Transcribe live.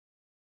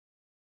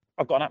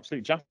I've got an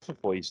absolute jaffer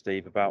for you,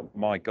 Steve, about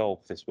my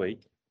golf this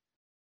week.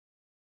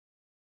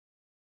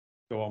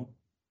 Go on.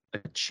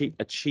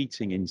 A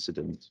cheating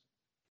incident.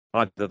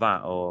 Either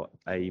that or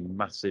a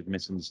massive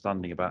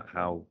misunderstanding about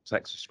how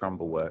Texas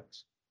Scramble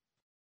works.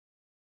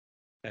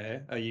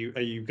 Are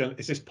you going?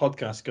 Is this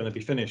podcast going to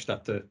be finished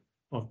after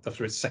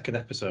its second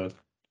episode?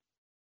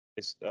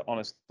 It's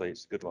honestly,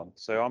 it's a good one.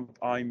 So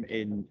I'm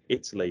in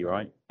Italy,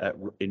 right,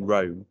 in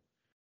Rome,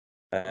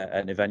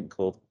 an event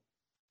called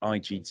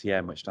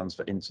IGTM, which stands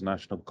for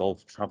International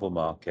Golf Travel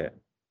Market,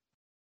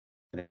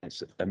 and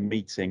it's a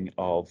meeting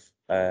of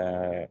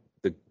the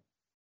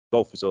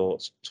golf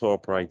resorts, tour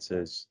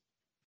operators,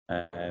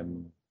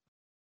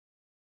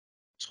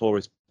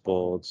 tourist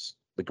boards,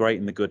 the great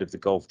and the good of the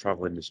golf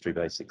travel industry,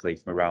 basically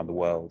from around the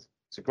world.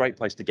 It's a great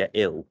place to get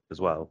ill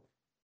as well.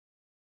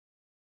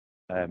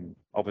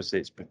 Obviously,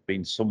 it's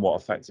been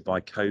somewhat affected by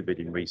COVID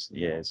in recent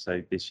years,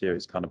 so this year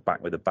it's kind of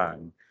back with a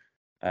bang,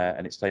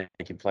 and it's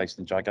taking place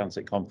in the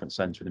gigantic conference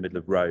centre in the middle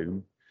of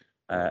Rome,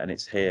 and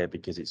it's here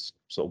because it's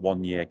sort of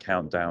 1 year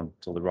countdown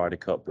till the Ryder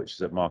Cup, which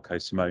is at Marco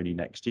Simone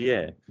next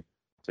year.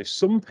 So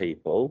some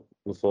people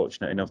were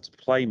fortunate enough to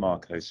play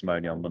Marco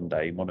Simone on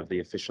Monday in one of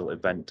the official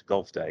event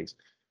golf days.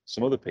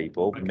 Some other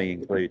people, me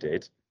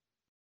included,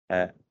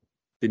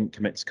 didn't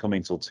commit to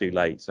coming till too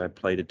late, so I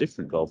played a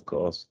different golf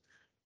course,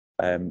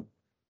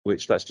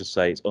 which, let's just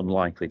say, it's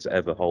unlikely to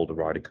ever hold a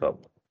Ryder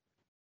Cup.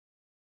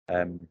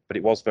 But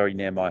it was very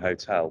near my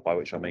hotel, by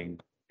which I mean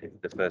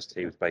the first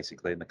tee was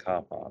basically in the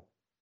car park.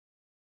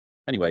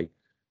 Anyway,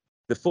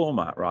 the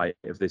format, right,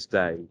 of this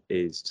day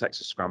is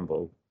Texas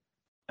Scramble,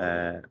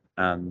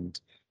 and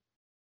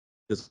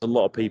there's a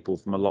lot of people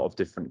from a lot of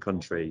different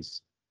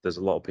countries. There's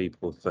a lot of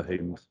people for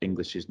whom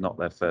English is not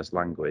their first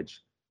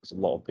language. There's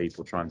a lot of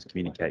people trying to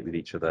communicate with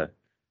each other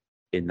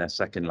in their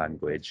second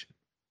language.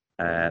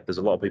 There's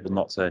a lot of people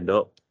not turned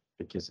up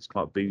because it's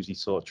quite a boozy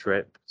sort of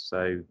trip.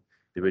 So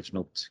the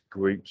original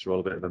groups are all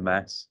a bit of a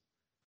mess.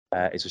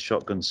 It's a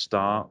shotgun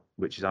start,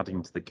 which is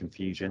adding to the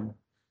confusion.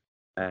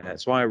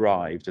 So I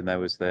arrived, and there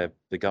was the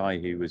guy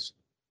who was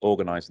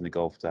organising the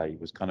golf day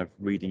was kind of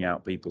reading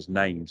out people's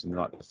names in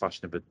like the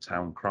fashion of a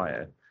town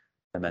crier,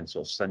 and then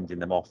sort of sending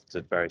them off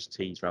to various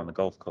tees around the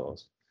golf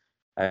course.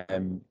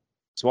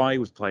 So I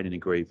was playing in a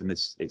group, and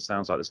it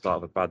sounds like the start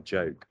of a bad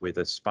joke, with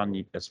a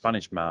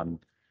Spanish man,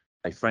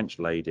 a French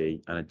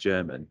lady, and a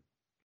German.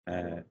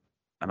 And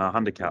our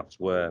handicaps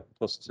were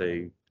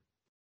 +2,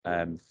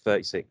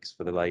 36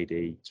 for the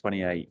lady,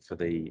 28 for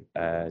the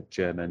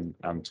German,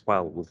 and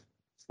 12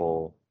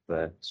 for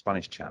the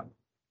Spanish chap.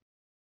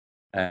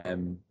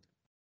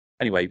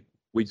 Anyway,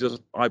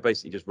 I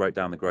basically just wrote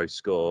down the gross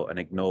score and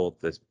ignored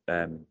the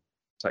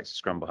Texas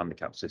Scramble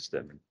handicap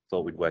system, and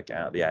thought we'd work it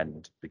out at the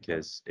end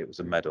because it was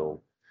a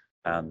medal,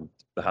 and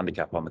the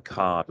handicap on the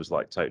card was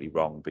like totally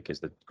wrong because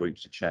the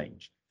groups had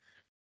changed.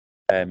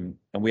 And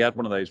we had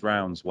one of those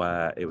rounds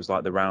where it was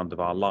like the round of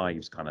our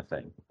lives kind of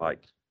thing.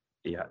 Like,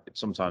 yeah,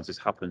 sometimes this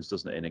happens,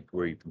 doesn't it, in a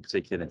group, and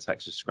particularly in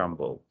Texas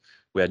Scramble.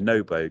 We had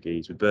no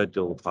bogeys. We birdied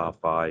all the par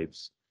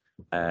fives.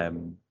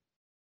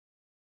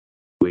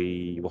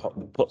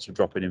 Putts were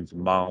dropping in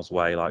from miles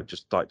away,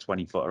 just like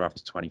 20-footer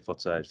after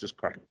 20-footer. It's just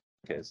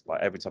crackers.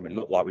 Like every time it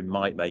looked like we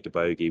might make a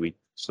bogey,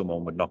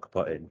 someone would knock a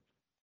putt in.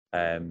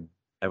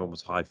 Everyone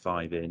was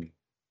high-fiving.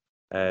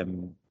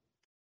 And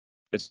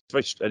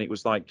it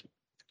was like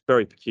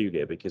very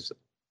peculiar because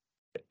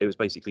it was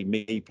basically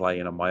me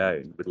playing on my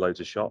own with loads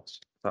of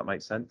shots, if that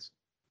makes sense.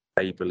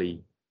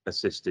 Ably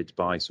assisted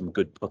by some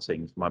good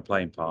putting from my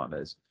playing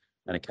partners,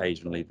 and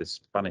occasionally the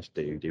Spanish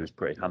dude who was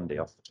pretty handy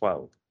off the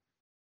 12.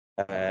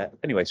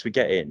 Anyway, so we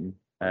get in,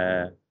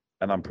 and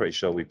I'm pretty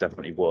sure we've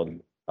definitely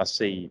won. I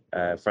see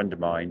a friend of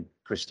mine,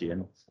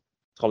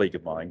 colleague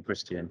of mine,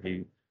 Christian,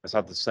 who has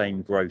had the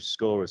same gross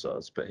score as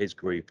us, but his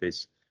group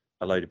is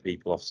a load of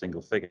people off single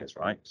figures,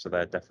 right? So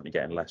they're definitely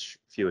getting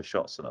fewer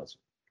shots than us.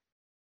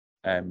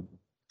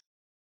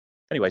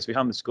 Anyway, so we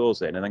hand the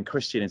scores in, and then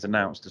Christian is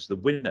announced as the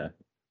winner.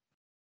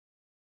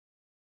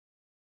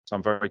 So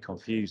I'm very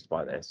confused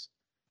by this.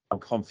 I'm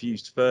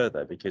confused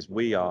further because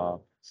we are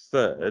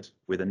third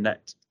with a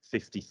net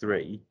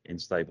 53 in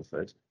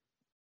Stableford,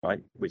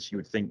 right? Which you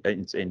would think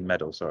in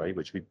medal, sorry,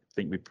 which we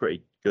think would be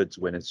pretty good to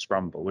win a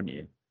scramble, wouldn't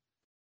you?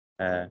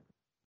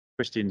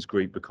 Christian's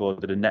group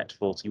recorded a net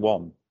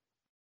 41.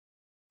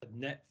 A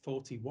net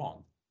 41?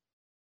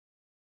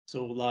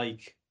 So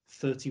like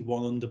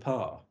 31 under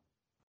par?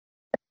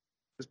 It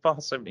was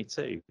par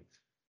 72.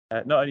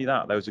 Not only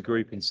that, there was a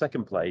group in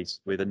second place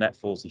with a net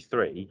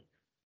 43,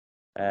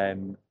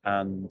 and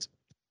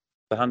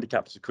the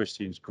handicaps of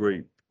Christian's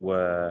group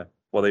were,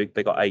 well, they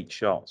got 8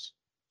 shots,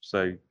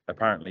 so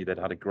apparently they'd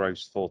had a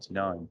gross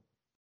 49.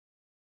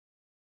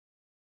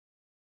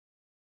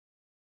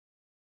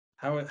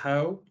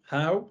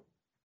 How?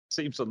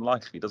 Seems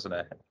unlikely, doesn't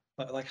it?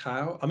 Like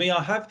how? I mean,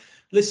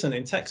 listen,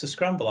 in Texas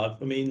Scramble,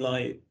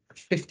 like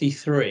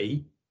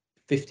 53,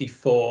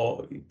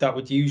 54, that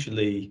would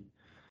usually,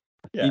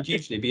 you'd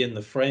usually be in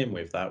the frame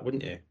with that,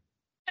 wouldn't you?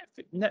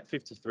 Net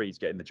 53 is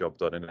getting the job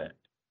done, isn't it?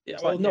 Yeah,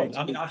 It's well, like no, going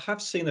I mean, to, I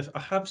have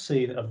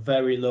seen a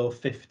very low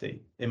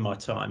 50 in my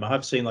time. I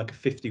have seen like a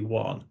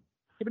 51.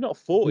 even not a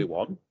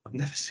 41. I've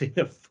never seen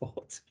a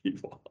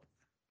 41.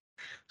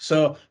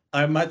 So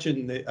I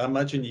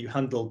imagine you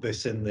handled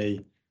this in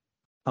the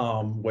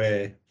calm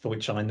way for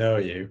which I know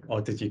you,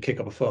 or did you kick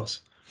up a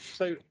fuss?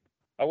 So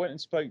I went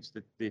and spoke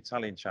to the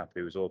Italian chap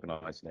who was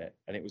organising it,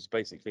 and it was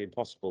basically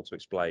impossible to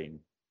explain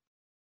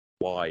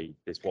why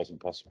this wasn't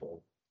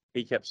possible.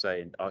 He kept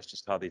saying, "Oh, it's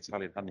just how the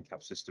Italian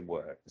handicap system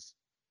works,"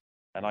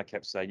 and I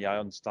kept saying, "Yeah, I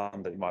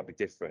understand that it might be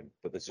different,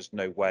 but there's just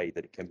no way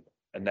that it can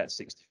a net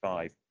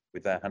 65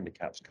 with their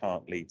handicaps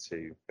can't lead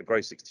to a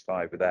gross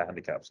 65 with their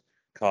handicaps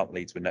can't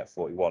lead to a net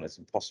 41. It's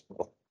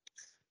impossible."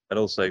 And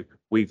also,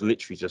 we've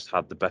literally just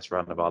had the best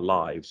round of our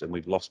lives, and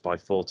we've lost by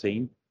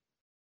 14.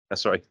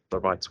 Sorry,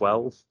 by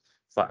 12.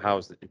 How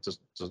is it? It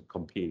just doesn't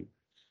compute.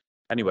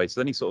 Anyway, so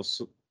then he sort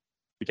of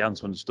began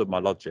to understand my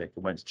logic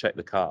and went to check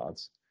the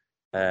cards.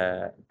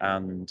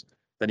 And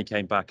then he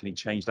came back and he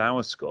changed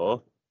our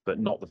score, but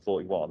not the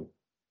 41.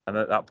 And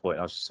at that point,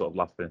 I was just sort of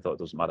laughing and thought it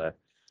doesn't matter.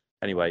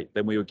 Anyway,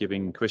 then we were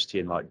giving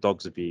Christian like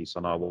dogs abuse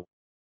on our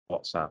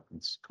WhatsApp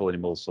and calling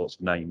him all sorts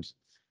of names.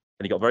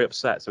 And he got very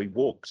upset. So he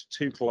walked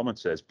 2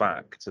 kilometers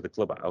back to the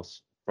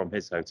clubhouse from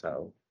his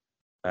hotel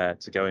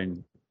to go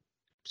and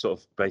sort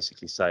of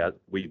basically say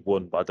we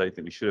won, but I don't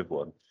think we should have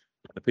won.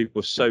 The people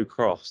were so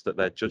cross that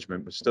their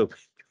judgment was still being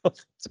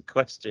called into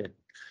question.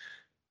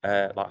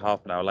 Like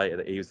half an hour later,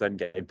 that he was then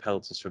getting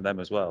pelters from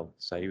them as well.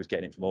 So he was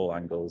getting it from all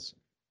angles.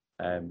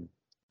 So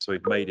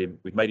we've made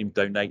him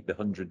donate the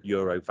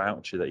 €100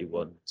 voucher that he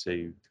won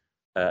to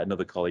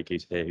another colleague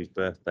who's here, whose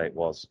birthday it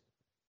was.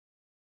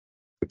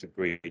 We've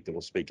agreed that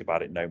we'll speak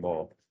about it no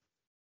more.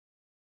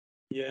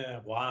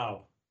 Yeah,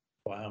 wow.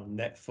 Wow,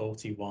 net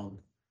 41.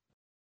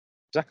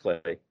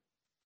 Exactly.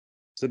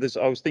 So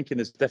I was thinking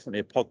there's definitely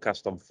a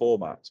podcast on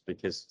formats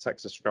because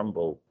Texas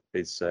Scramble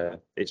is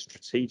it's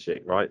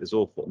strategic, right? There's an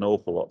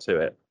awful lot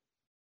to it.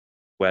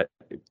 Where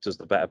does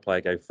the better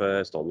player go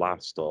first or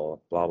last or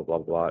blah blah blah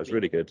blah? It was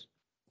really good.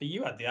 But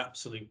you had the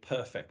absolute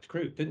perfect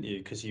group, didn't you?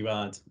 Because you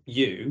had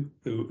you,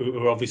 who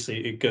are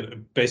obviously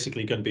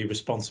basically going to be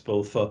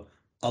responsible for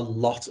a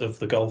lot of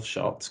the golf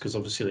shots, because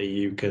obviously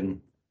you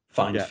can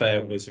find Yeah,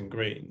 fairways and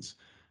greens.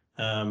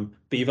 But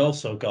you've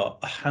also got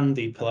a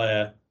handy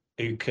player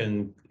who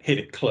can hit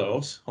it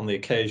close on the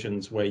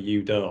occasions where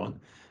you don't.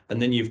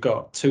 And then you've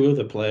got two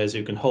other players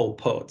who can hold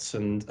putts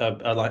and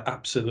are like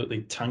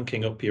absolutely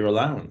tanking up your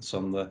allowance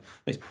on the.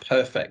 It's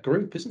perfect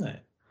group, isn't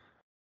it?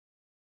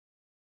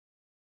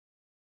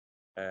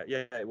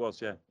 yeah, it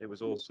was. Yeah, it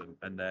was awesome.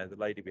 And the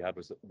lady we had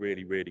was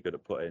really really good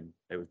at putting.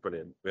 It was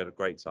brilliant. We had a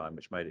great time,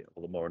 which made it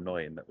all the more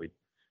annoying that we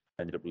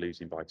ended up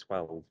losing by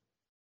 12.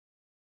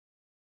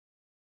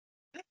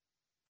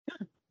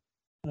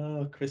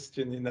 Oh,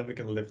 Christian, you're never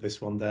going to live this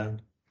one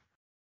down.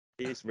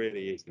 It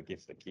really is the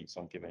gift that keeps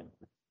on giving.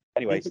 He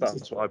Anyway, so thinks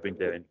his, that's what I've been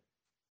doing.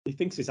 he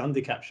thinks his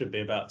handicap should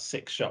be about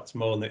 6 shots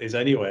more than it is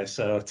anyway.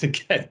 So to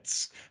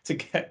get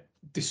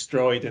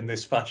destroyed in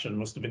this fashion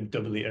must have been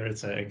doubly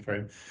irritating for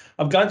him.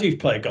 I'm glad you've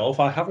played golf.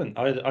 I haven't.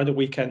 I had a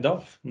weekend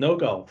off. No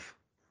golf.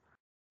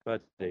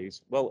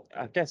 Birthdays. Well,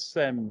 I guess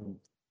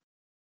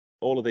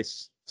all of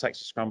this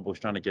Texas Scramble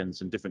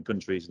shenanigans in different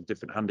countries and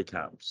different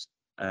handicaps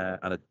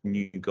and a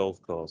new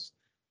golf course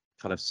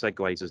kind of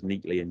segues us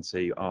neatly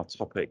into our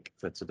topic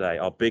for today,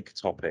 our big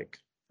topic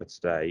for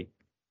today,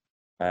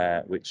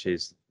 which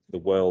is the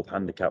World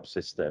Handicap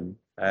System.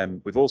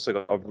 We've also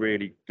got a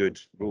really good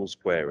rules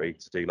query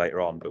to do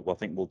later on, but I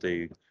think we'll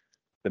do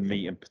the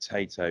meat and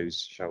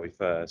potatoes, shall we,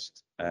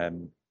 first,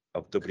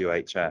 of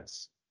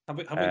WHS. Have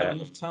we got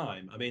enough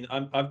time? I mean,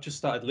 I've just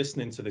started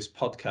listening to this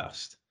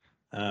podcast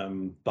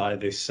by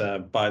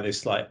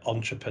this like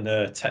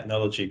entrepreneur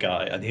technology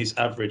guy, and his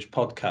average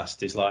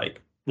podcast is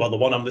like, well, the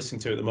one I'm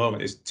listening to at the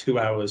moment is 2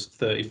 hours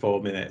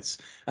 34 minutes,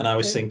 and I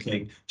was Okay.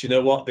 thinking, do you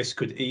know what? This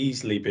could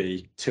easily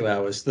be 2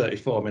 hours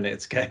 34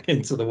 minutes getting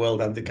into the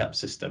World Handicap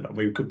System, and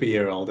we could be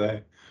here all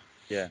day.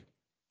 Yeah,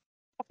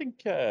 I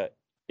think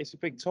it's a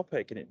big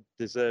topic and it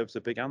deserves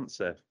a big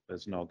answer,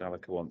 as Noel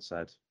Gallagher once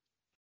said.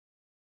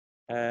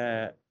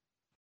 Uh,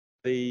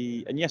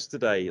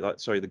 yesterday,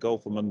 the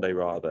golf on Monday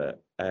rather,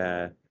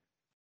 there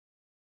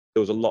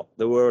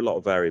were a lot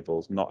of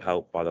variables not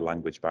helped by the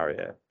language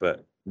barrier,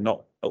 but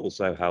not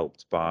also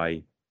helped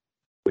by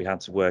we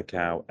had to work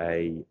out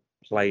a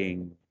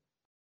playing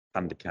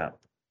handicap,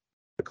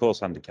 the course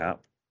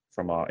handicap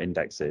from our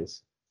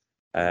indexes.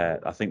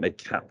 I think they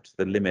capped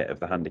the limit of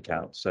the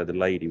handicap. So the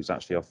lady was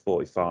actually off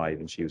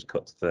 45 and she was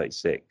cut to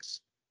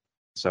 36,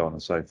 so on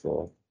and so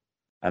forth.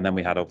 And then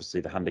we had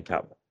obviously the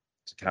handicap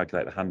to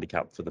calculate the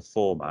handicap for the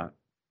format,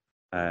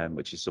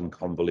 which is some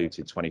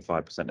convoluted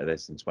 25% of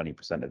this and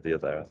 20% of the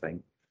other, I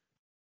think.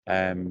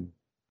 And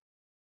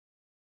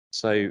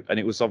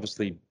it was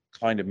obviously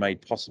kind of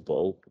made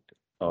possible,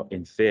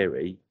 in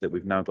theory, that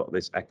we've now got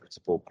this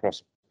equitable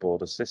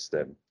cross-border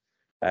system.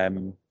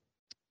 We're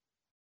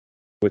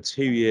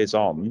 2 years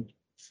on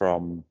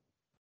from,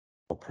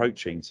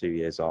 approaching 2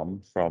 years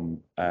on from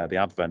the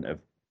advent of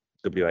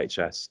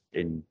WHS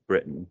in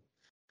Britain.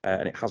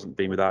 and it hasn't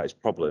been without its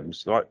problems.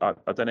 So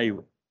I don't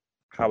know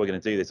how we're going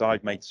to do this.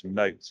 I've made some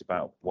notes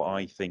about what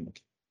I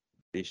think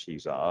the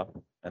issues are,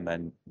 and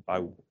then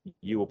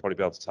you will probably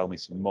be able to tell me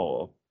some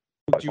more.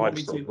 Do you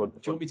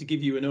want me to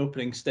give you an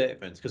opening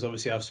statement? Because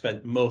obviously I've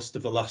spent most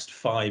of the last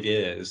 5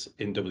 years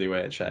in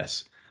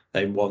WHS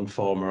in one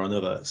form or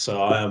another,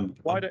 so I'm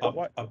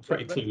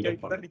pretty clued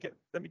up on it.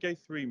 Let me go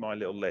through my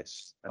little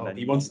list. And then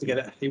he wants to get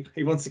it.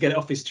 He wants to get it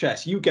off his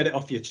chest. You get it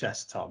off your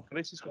chest, Tom.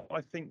 This is what I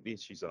think the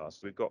issues are. So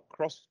we've got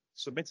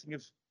submitting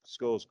of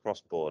scores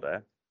cross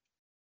border.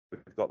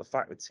 We've got the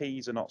fact that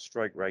T's are not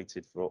stroke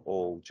rated for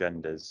all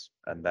genders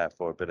and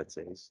therefore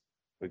abilities.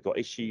 We've got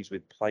issues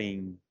with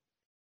playing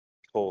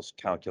course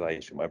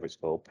calculation, whatever it's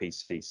called,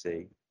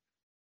 PCC.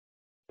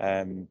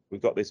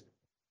 We've got this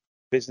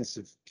business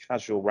of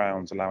casual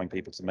rounds allowing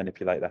people to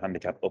manipulate the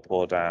handicap up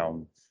or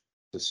down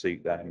to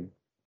suit them.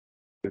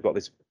 We've got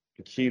this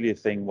peculiar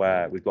thing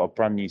where we've got a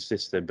brand new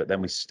system, but then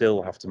we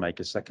still have to make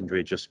a secondary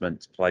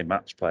adjustment to play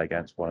match play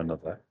against one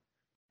another,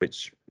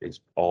 which is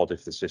odd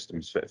if the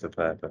system's fit for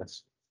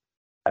purpose.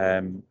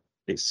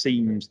 It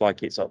seems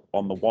like it's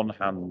on the one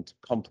hand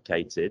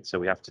complicated, so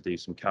we have to do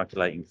some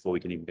calculating before we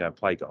can even go and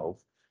play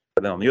golf.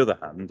 But then on the other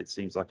hand, it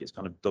seems like it's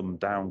kind of dumbed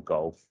down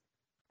golf.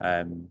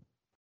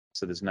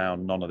 So there's now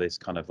none of this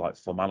kind of like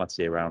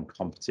formality around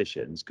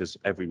competitions, because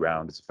every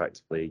round is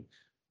effectively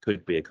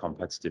could be a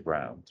competitive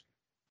round.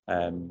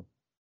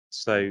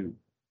 So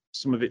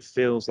some of it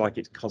feels like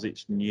it's because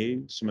it's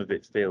new. Some of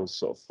it feels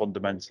sort of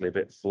fundamentally a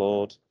bit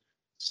flawed.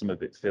 Some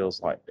of it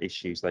feels like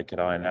issues they could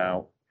iron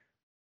out.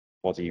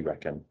 What do you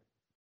reckon?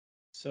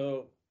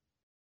 So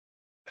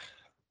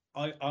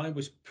I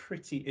was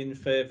pretty in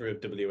favour of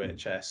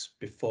WHS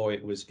before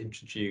it was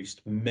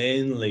introduced,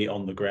 mainly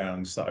on the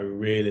grounds that I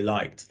really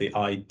liked the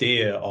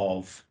idea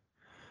of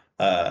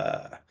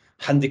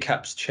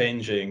handicaps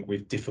changing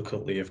with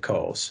difficulty, of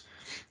course.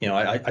 You know,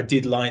 I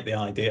did like the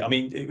idea. I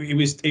mean, it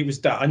was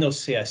that I know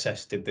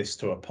CSS did this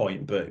to a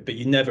point, but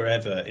you never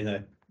ever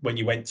when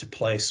you went to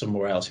play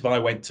somewhere else. If I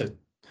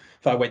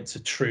went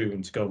to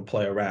Troon to go and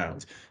play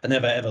around, I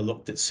never ever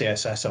looked at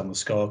CSS on the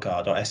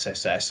scorecard or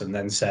SSS and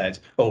then said,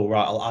 oh,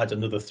 right, I'll add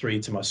another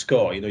 3 to my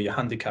score. You know, your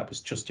handicap was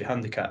just your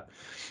handicap.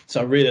 So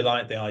I really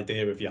like the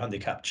idea of your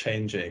handicap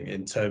changing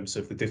in terms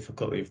of the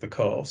difficulty of the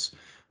course.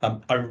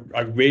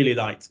 I really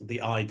liked the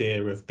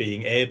idea of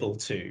being able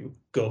to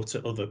go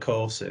to other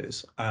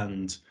courses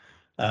and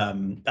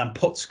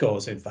put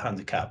scores in for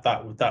handicap.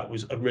 That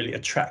was a really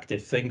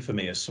attractive thing for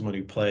me as someone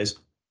who plays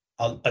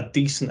a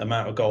decent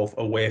amount of golf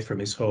away from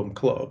his home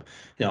club.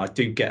 You know, I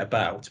do get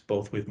about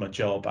both with my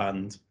job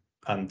and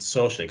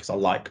socially, because I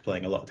like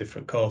playing a lot of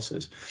different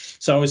courses.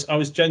 So I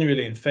was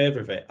genuinely in favour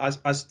of it.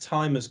 As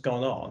time has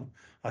gone on,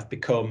 I've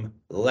become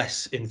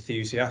less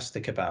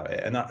enthusiastic about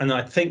it, and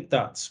I think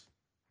that's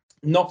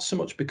not so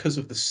much because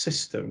of the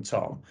system,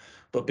 Tom,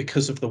 but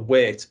because of the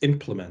way it's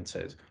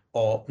implemented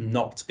or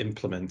not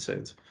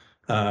implemented,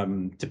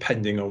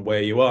 depending on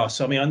where you are.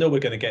 So, I mean, I know we're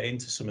going to get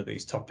into some of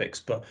these topics,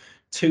 but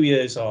 2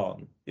 years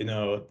on, you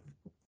know,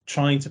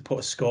 trying to put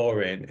a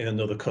score in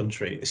another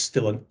country is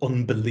still an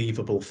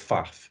unbelievable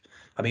faff.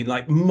 I mean,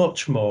 like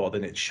much more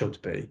than it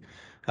should be.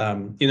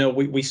 You know,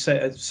 we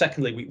say,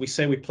 secondly, we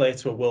say we play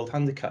to a world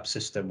handicap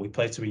system, we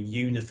play to a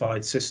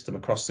unified system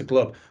across the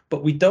globe,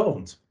 but we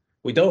don't.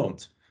 We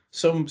don't.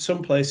 Some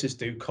places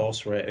do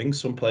course rating,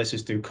 some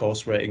places do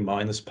course rating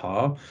minus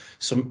par.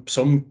 Some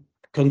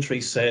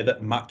countries say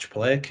that match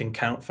play can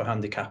count for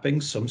handicapping.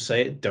 Some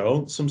say it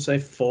don't. Some say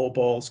 4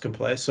 balls can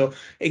play. So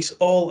it's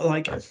all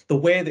like the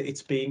way that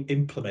it's being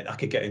implemented. I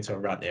could get into a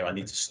rant here. I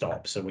need to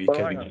stop so we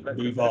can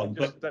move on.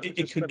 But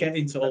it could get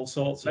into all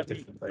sorts of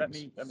different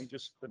things. Let me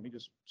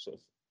just sort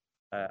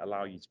of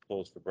allow you to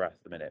pause for breath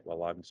a minute.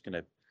 Well, I'm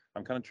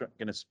kind of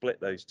going to split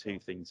those two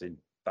things in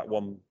that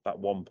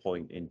one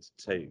point into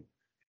two.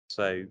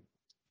 So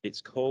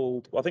it's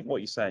called, well, I think what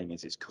you're saying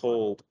is it's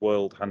called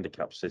World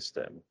Handicap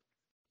System.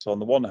 So on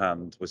the one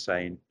hand, we're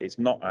saying it's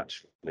not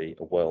actually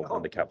a world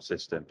handicap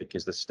system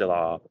because there still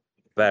are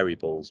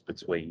variables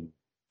between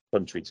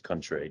country to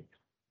country.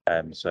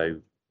 So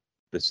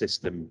the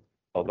system,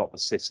 or not the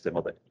system,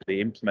 or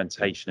the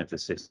implementation of the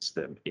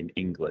system in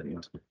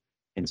England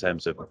in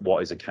terms of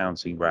what is a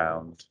counting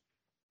round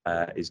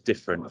is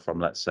different from,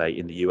 let's say,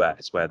 in the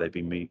US, where they've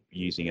been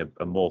using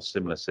a more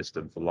similar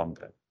system for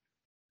longer.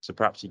 So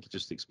perhaps you could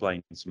just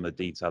explain some of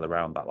the detail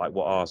around that, like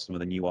what are some of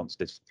the nuanced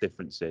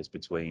differences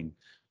between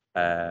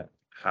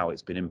how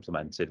it's been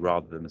implemented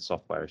rather than the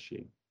software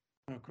issue.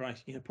 Oh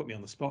Christ, you put me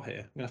on the spot here.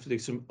 I'm gonna have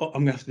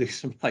to do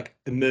some like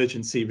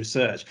emergency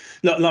research.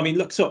 Look, I mean,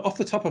 look, so off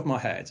the top of my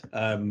head,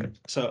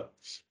 so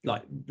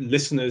like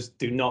listeners,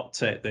 do not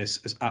take this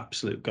as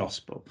absolute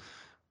gospel,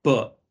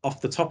 but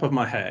off the top of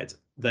my head,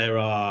 there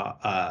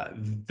are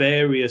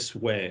various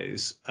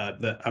ways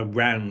that a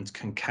round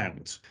can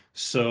count.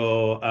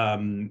 So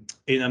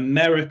in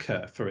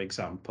America, for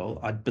example,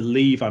 I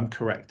believe I'm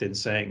correct in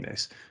saying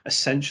this,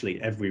 essentially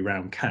every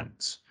round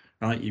counts,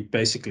 right? You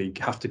basically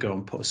have to go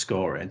and put a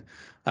score in.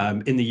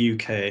 In the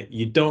UK,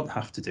 you don't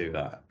have to do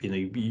that.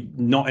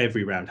 Not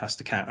every round has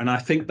to count. And I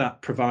think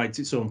that provides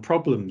its own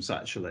problems,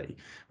 actually,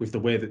 with the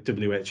way that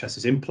WHS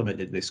is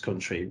implemented in this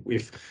country.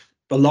 If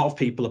a lot of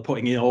people are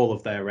putting in all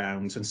of their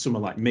rounds, and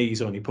someone like me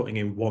is only putting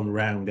in one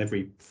round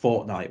every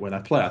fortnight when I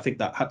play, I think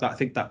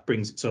that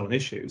brings its own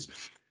issues.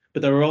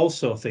 But there are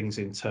also things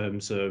in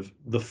terms of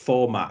the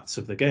formats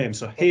of the game.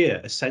 So here,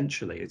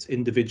 essentially, it's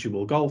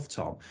individual golf,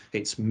 Tom.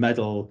 It's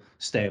medal,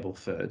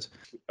 Stableford.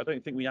 I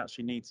don't think we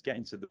actually need to get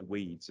into the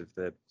weeds of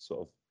the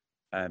sort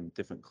of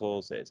different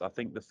clauses. I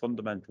think the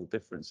fundamental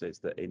difference is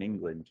that in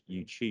England,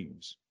 you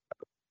choose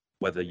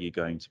whether you're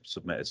going to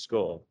submit a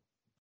score.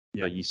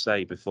 Yeah. So you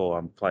say before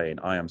I'm playing,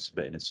 I am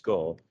submitting a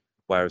score,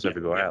 whereas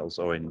everywhere else,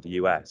 or in the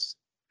US,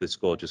 the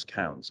score just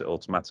counts. It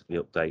automatically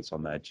updates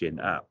on their GIN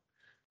app.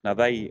 Now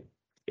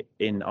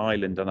in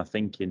Ireland, and I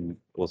think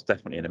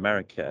definitely in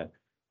America,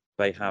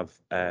 they have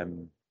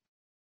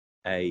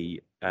a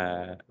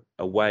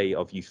way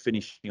of you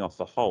finishing off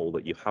a hole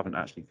that you haven't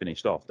actually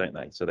finished off, don't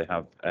they? So they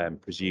have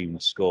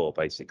presumed score,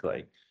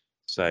 basically.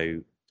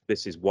 So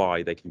this is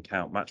why they can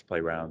count match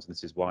play rounds.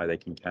 This is why they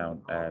can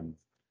count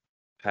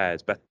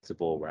pairs better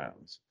ball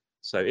rounds.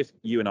 So if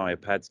you and I are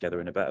paired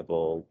together in a better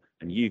ball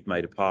and you've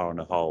made a par on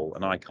a hole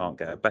and I can't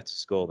get a better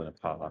score than a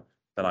par,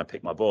 then I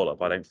pick my ball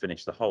up. I don't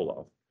finish the hole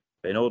off.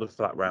 But in order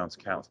for that round to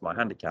count for my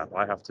handicap,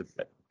 I have to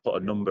put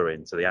a number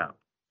into the app.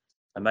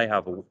 And they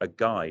have a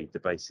guide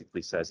that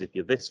basically says, if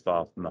you're this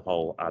far from the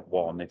hole, add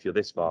 1. If you're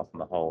this far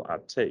from the hole,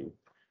 add 2.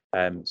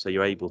 So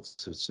you're able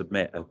to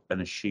submit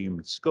an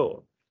assumed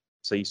score.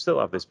 So you still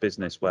have this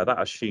business where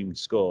that assumed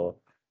score,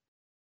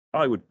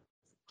 I would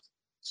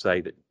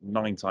say that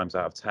 9 times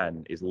out of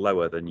 10 is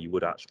lower than you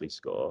would actually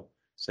score.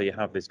 So you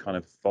have this kind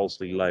of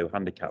falsely low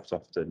handicaps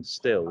often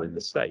still in the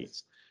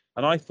States.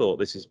 And I thought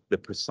this is the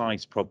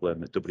precise problem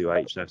that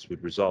WHS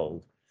would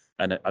resolve.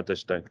 And I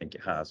just don't think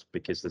it has,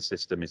 because the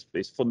system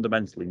is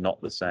fundamentally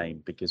not the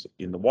same. Because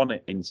in the one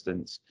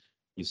instance,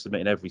 you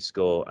submit in every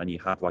score and you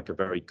have like a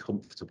very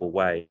comfortable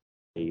way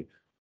of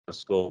a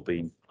score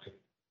being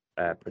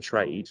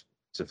portrayed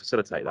to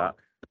facilitate that.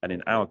 And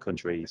in our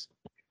countries,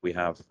 we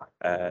have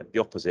the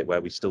opposite,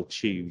 where we still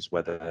choose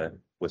whether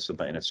we're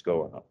submitting a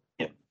score or not.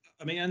 Yeah,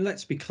 I mean, and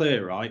let's be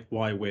clear, right,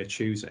 why we're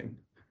choosing.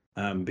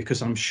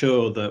 Because I'm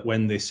sure that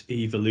when this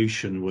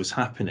evolution was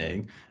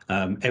happening,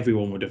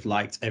 everyone would have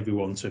liked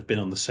everyone to have been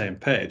on the same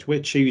page.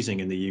 We're choosing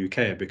in the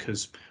UK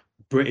because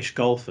British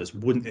golfers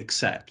wouldn't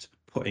accept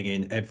putting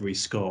in every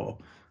score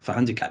for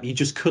handicap. You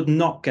just could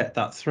not get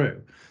that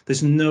through.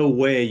 There's no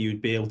way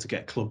you'd be able to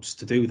get clubs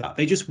to do that.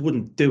 They just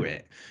wouldn't do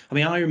it. I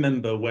mean, I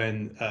remember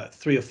when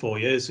 3 or 4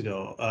 years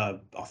ago,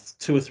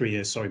 2 or 3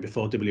 years, sorry,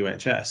 before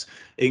WHS,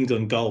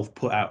 England Golf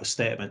put out a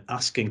statement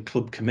asking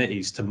club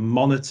committees to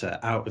monitor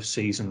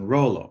out-of-season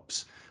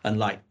roll-ups and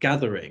like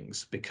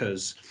gatherings,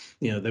 because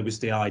there was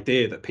the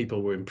idea that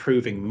people were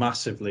improving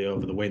massively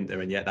over the winter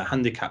and yet the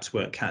handicaps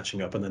weren't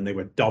catching up, and then they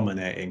were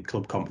dominating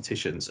club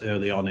competitions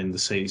early on in the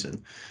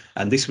season.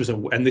 And this was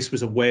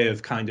a way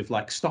of kind of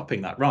like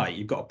stopping that. Right,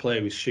 you've got a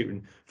player who's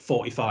shooting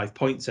 45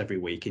 points every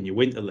week in your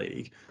winter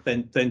league,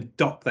 then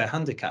dock their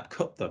handicap,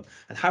 cut them.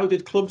 And how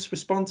did clubs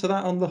respond to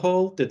that on the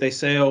whole? Did they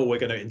say, oh, we're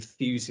going to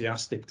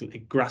enthusiastically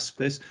grasp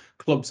this?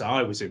 Clubs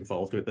I was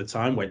involved with at the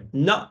time went,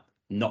 no,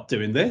 not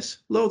doing this,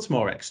 loads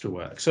more extra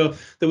work. So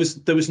there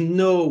was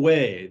no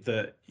way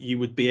that you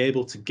would be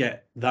able to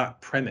get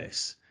that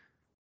premise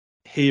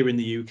here in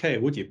the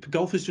UK, would you?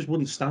 Golfers just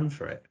wouldn't stand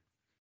for it.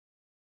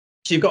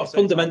 So you've got a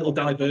fundamental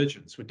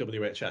divergence with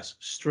WHS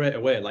straight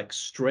away.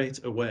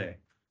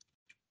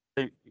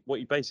 So what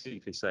you're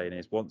basically saying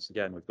is, once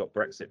again, we've got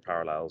Brexit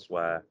parallels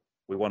where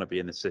we want to be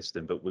in the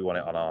system, but we want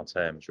it on our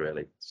terms,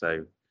 really.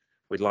 So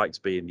we'd like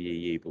to be in the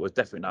EU, but we're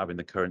definitely not having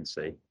the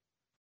currency.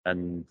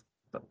 And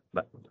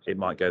it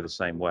might go the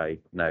same way.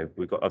 No,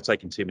 I've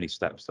taken too many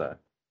steps there.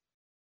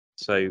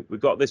 So we've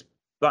got this.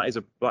 That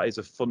is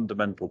a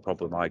fundamental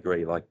problem. I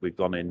agree. Like, we've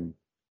gone in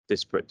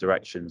disparate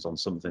directions on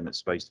something that's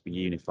supposed to be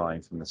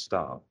unifying from the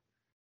start,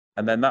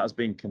 and then that has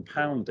been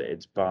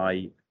compounded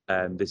by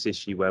this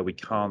issue where we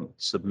can't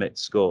submit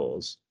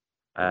scores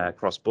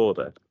cross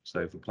border. So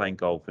if we're playing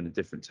golf in a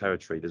different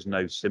territory, there's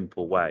no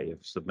simple way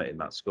of submitting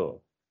that score.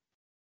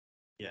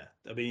 Yeah,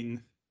 I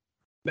mean,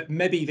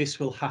 maybe this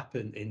will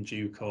happen in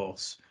due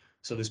course.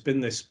 So there's been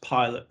this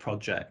pilot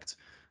project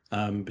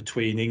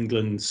between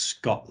England,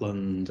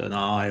 Scotland and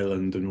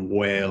Ireland and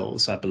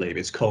Wales, I believe.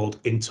 It's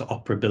called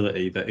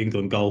interoperability, that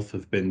England Golf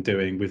have been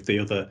doing with the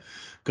other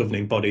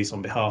governing bodies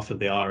on behalf of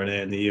the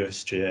R&A and the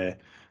USGA.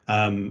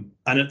 And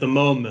at the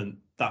moment,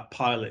 that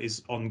pilot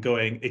is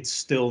ongoing. It's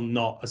still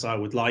not as I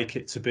would like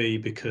it to be,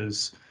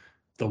 because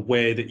the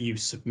way that you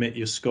submit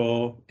your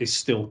score is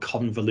still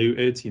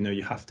convoluted.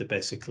 You have to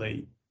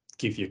basically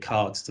give your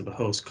cards to the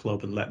host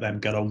club and let them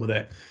get on with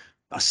it.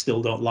 I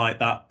still don't like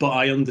that, but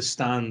I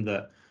understand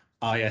that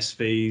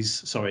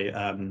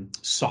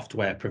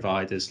software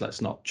providers,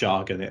 let's not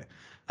jargon it.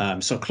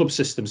 So club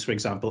systems, for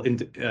example,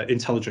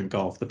 Intelligent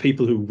Golf, the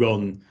people who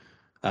run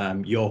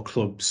your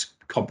club's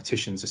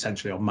competitions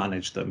essentially, or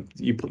manage them.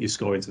 You put your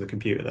score into the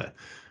computer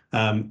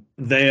there.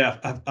 They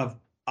have,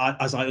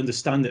 as I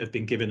understand it, have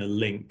been given a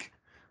link,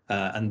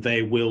 and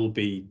they will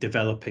be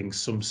developing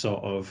some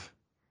sort of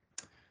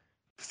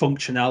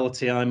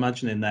functionality, I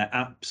imagine, in their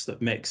apps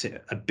that makes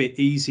it a bit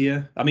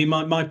easier. I mean,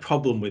 my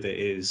problem with it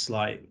is,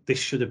 like, this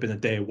should have been a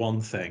day one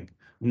thing,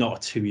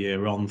 not a 2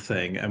 year on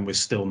thing, and we're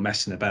still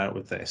messing about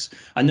with this.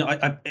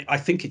 I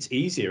think it's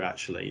easier,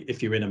 actually,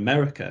 if you're in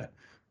America,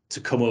 to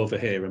come over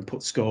here and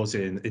put scores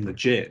in the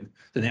gym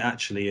than it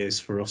actually is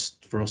for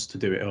us to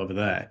do it over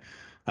there.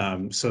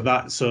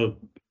 So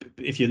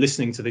if you're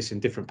listening to this in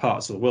different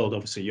parts of the world,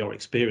 obviously your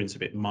experience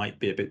of it might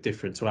be a bit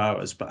different to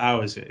ours, but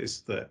ours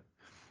is that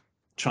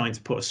trying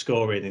to put a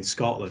score in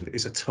Scotland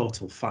is a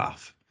total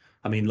faff.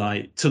 I mean,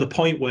 like, to the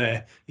point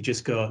where you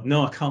just go,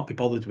 no, I can't be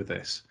bothered with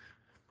this.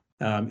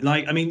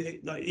 Like, I mean,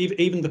 like,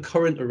 even the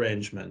current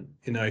arrangement,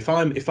 you know, if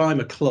I'm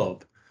a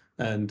club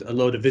and a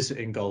load of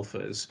visiting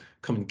golfers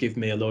come and give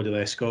me a load of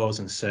their scores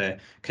and say,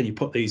 can you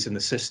put these in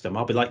the system?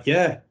 I'll be like,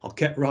 yeah, I'll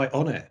get right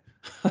on it.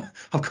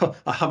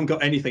 I haven't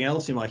got anything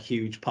else in my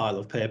huge pile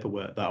of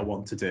paperwork that I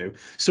want to do.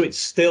 So it's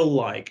still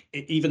like,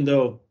 even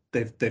though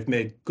they've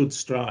made good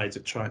strides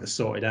at trying to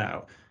sort it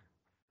out,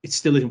 it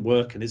still isn't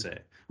working, is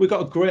it? We've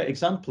got a great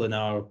example in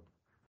our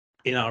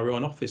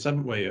own office,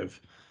 haven't we, of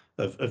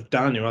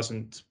Dan, who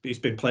he's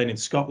been playing in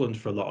Scotland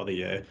for a lot of the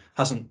year,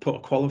 hasn't put a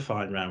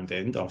qualifying round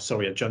in, or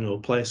sorry, a general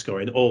play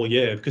score in all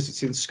year because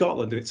it's in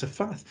Scotland and it's a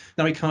faff.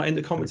 Now he can't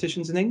enter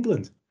competitions in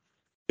England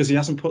because he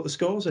hasn't put the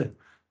scores in.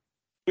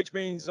 Which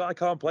means I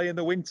can't play in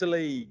the Winter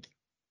League.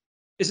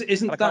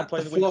 Isn't that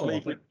the flaw?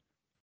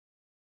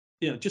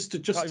 Yeah, just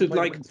to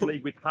like put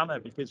league with Hannah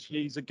because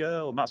she's a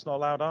girl, and that's not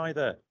allowed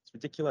either. It's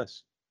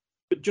ridiculous.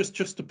 But just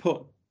to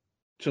put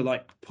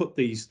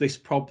this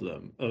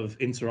problem of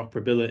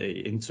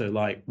interoperability into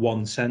like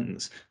one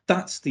sentence,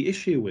 that's the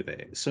issue with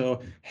it.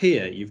 So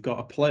here you've got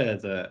a player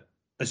that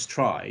has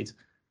tried,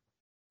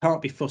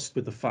 can't be fussed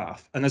with the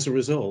faff, and as a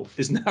result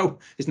is now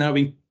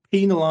being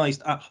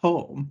penalised at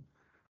home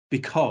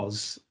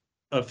because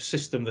of a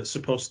system that's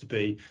supposed to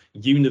be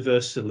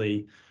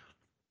universally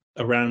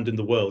around in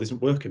the world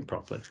isn't working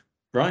properly,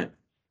 right?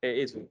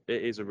 It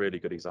is a really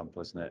good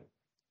example, isn't it?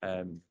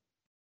 And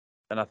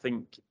I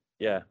think,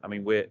 yeah, I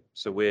mean,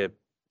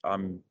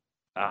 I'm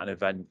at an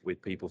event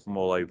with people from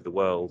all over the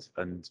world,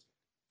 and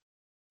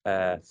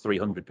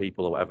 300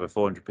 people or whatever,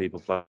 400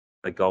 people play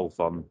golf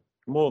on,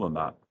 more than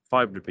that,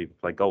 500 people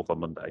play golf on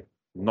Monday.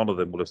 None of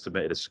them would have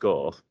submitted a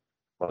score.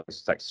 Well,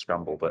 it's a Texas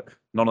scramble, but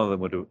none of them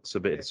would have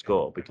submitted a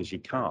score because you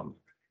can't.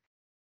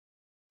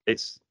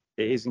 It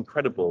is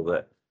incredible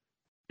that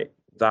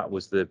that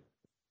was the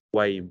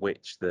way in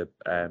which the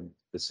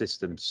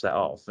system set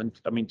off. And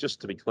I mean,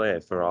 just to be clear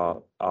for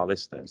our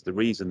listeners, the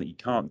reason that you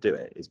can't do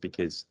it is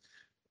because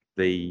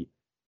the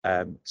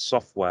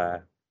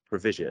software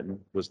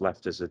provision was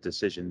left as a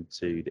decision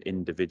to the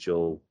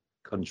individual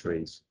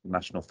countries,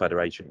 national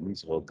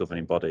federations or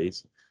governing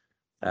bodies,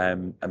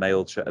 and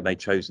they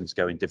chosen to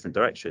go in different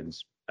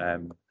directions.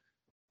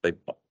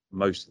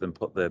 Most of them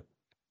put the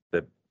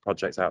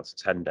projects out to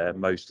tender.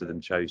 Most of them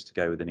chose to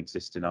go with an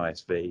existing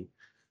ISV.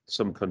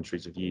 Some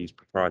countries have used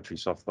proprietary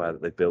software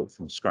that they built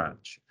from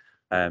scratch,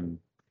 and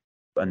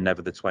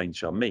never the twain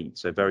shall meet.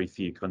 So very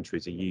few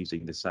countries are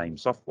using the same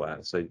software.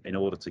 So in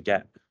order to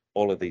get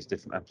all of these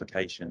different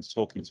applications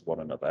talking to one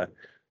another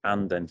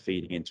and then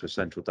feeding into a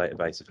central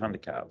database of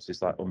handicaps,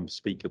 it's like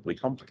unspeakably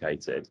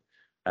complicated.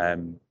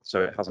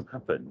 So it hasn't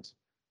happened.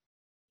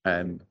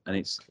 And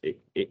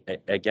it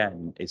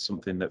again is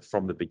something that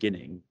from the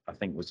beginning I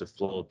think was a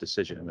flawed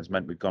decision and has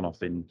meant we've gone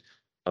off in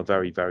a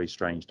very, very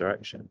strange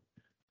direction.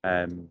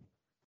 And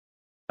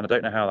I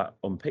don't know how that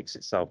unpicks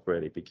itself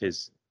really,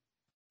 because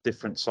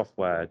different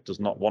software does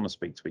not want to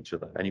speak to each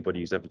other. Anybody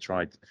who's ever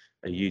tried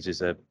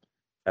uses a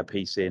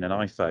PC and an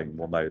iPhone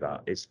will know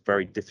that it's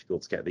very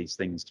difficult to get these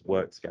things to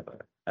work together.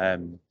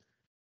 And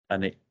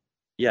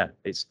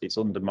it's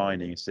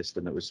undermining a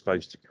system that was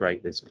supposed to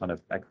create this kind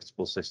of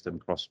equitable system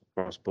cross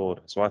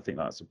border. So I think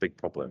that's a big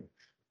problem.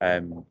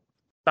 Dan,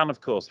 of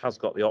course, has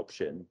got the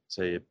option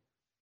to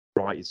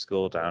write his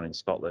score down in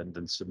Scotland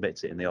and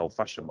submit it in the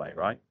old-fashioned way,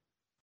 right?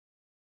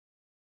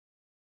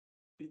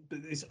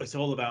 It's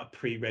all about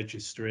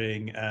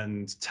pre-registering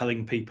and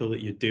telling people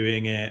that you're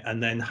doing it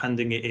and then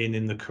handing it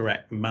in the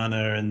correct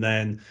manner. And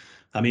then,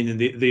 I mean,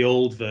 the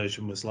old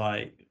version was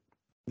like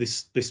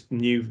this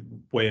new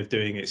way of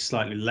doing it is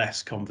slightly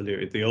less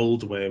convoluted. The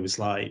old way was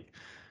like,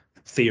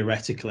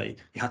 theoretically,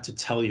 you had to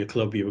tell your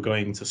club you were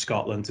going to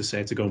Scotland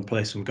to go and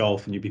play some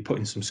golf, and you'd be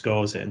putting some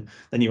scores in.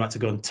 Then you had to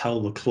go and tell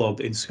the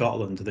club in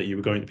Scotland that you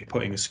were going to be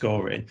putting a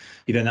score in.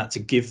 You then had to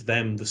give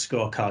them the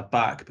scorecard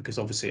back because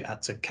obviously it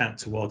had to count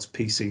towards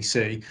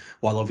PCC,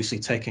 while obviously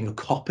taking a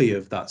copy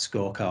of that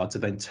scorecard to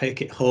then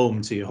take it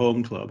home to your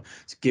home club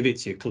to give it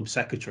to your club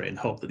secretary and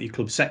hope that your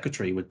club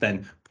secretary would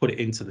then put it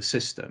into the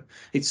system.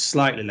 It's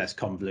slightly less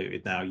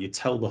convoluted now. You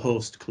tell the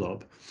host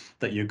club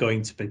that you're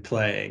going to be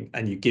playing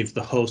and you give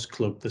the host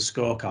club the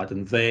scorecard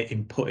and they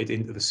input it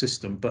into the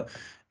system. But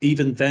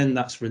even then,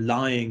 that's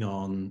relying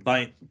on,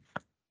 like,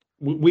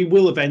 we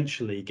will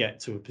eventually get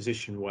to a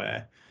position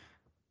where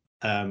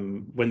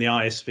when the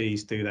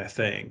ISVs do their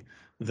thing,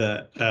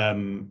 that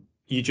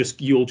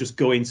you'll just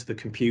go into the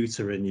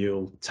computer and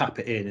you'll tap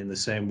it in the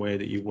same way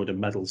that you would a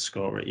medal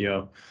score at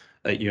your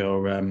at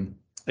your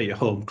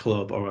home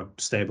club or a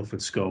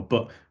Stableford score.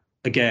 But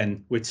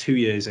again, we're 2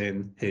 years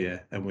in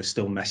here and we're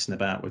still messing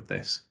about with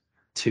this.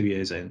 2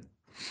 years in.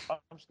 I'm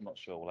just not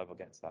sure we'll ever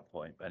get to that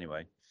point. But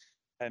anyway,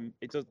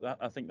 it does.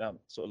 I think that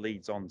sort of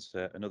leads on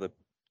to another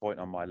point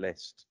on my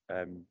list.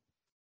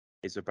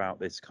 Is about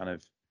this kind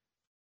of.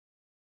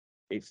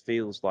 It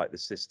feels like the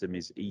system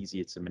is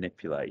easier to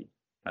manipulate.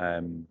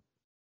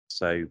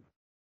 So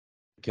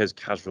because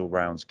casual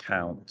rounds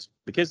count,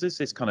 because there's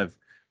this kind of,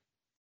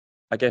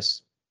 I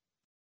guess,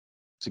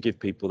 to give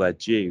people their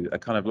due, a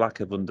kind of lack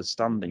of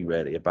understanding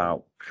really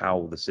about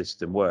how the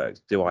system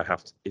works. Do I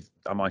have to,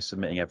 am I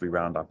submitting every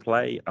round I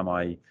play? Am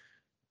I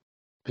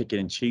picking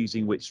and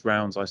choosing which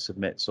rounds I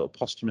submit sort of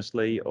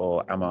posthumously,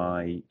 or am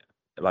I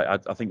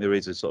like, I think there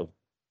is a sort of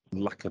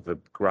lack of a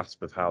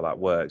grasp of how that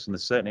works, and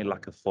there's certainly a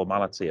lack of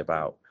formality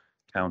about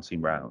counting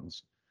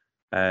rounds.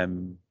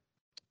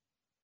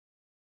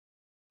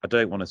 I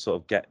don't want to sort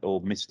of get all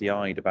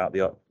misty-eyed about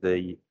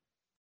the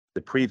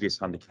previous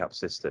handicap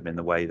system in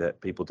the way that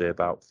people do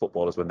about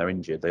footballers when they're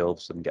injured. They all of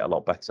a sudden get a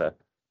lot better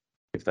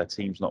if their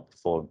team's not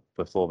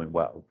performing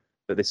well.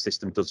 But this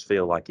system does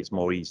feel like it's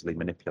more easily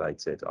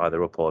manipulated,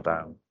 either up or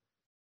down.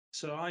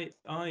 So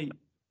I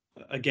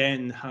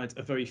again had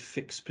a very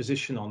fixed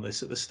position on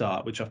this at the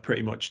start, which I've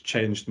pretty much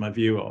changed my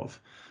view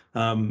of.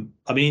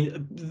 I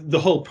mean, the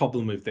whole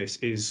problem with this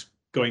is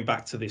going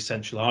back to the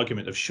essential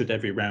argument of should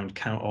every round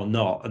count or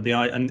not, and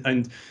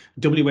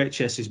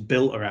WHS is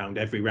built around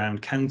every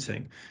round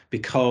counting,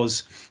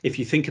 because if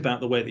you think about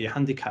the way that your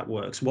handicap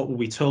works, what were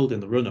we told in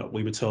the run-up?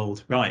 We were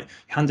told, right,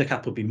 your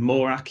handicap will be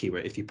more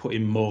accurate if you put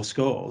in more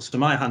scores. So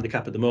my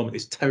handicap at the moment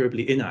is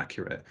terribly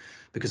inaccurate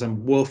because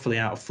I'm woefully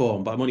out of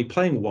form, but I'm only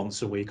playing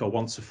once a week or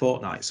once a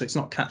fortnight, so it's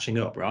not catching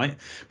up, right?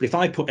 But if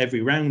I put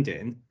every round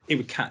in, it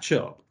would catch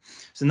up.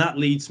 So that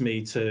leads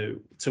me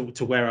to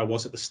where I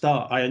was at the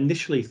start. I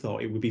initially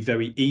thought it would be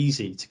very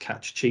easy to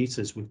catch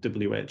cheaters with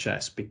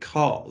WHS,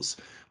 because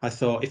I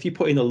thought if you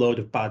put in a load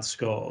of bad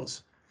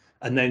scores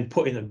and then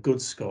put in a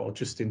good score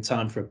just in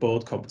time for a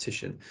board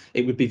competition,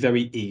 it would be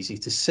very easy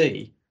to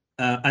see.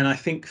 And I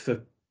think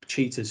for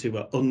cheaters who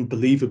are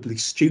unbelievably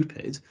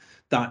stupid,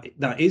 that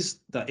is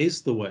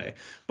the way.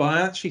 But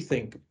I actually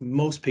think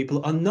most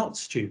people are not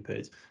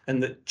stupid,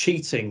 and that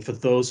cheating for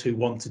those who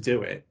want to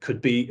do it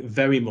could be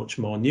very much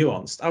more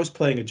nuanced. I was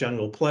playing a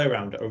general play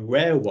around at a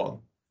rare one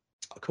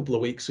a couple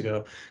of weeks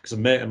ago because a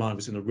mate of mine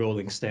was in a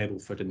rolling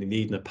Stableford and he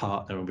needed a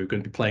partner, and we were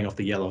going to be playing off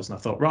the yellows, and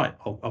I thought, right,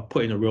 I'll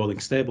put in a rolling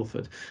Stableford.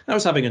 And I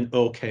was having an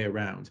okay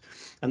round,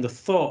 and the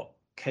thought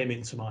came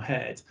into my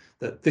head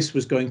that this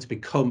was going to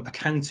become a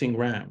counting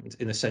round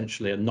in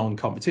essentially a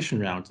non-competition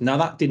round. Now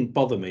that didn't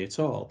bother me at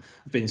all.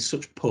 I've been in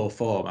such poor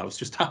form. I was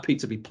just happy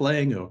to be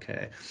playing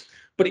okay.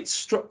 But it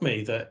struck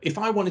me that if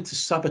I wanted to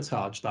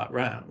sabotage that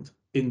round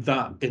in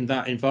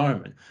that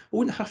environment, I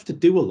wouldn't have to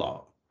do a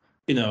lot.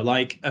 You know,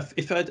 like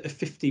if I had a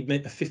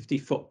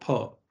 50-foot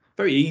putt,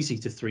 very easy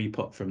to three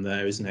putt from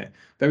there, isn't it?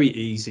 Very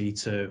easy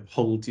to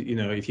hold, you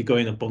know, if you go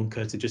in a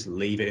bunker, to just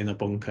leave it in a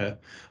bunker.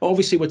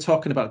 Obviously, we're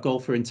talking about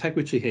golfer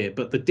integrity here,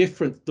 but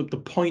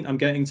the point I'm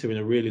getting to in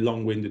a really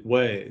long-winded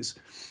way is,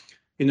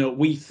 you know,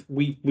 we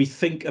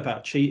think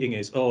about cheating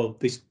as, oh,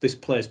 this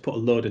player's put a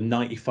load of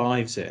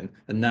 95s in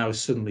and now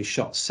suddenly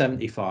shot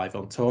 75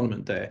 on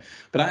tournament day.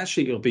 But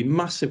actually, it'll be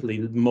massively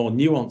more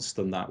nuanced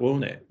than that,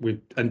 won't it?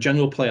 And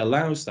general play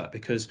allows that,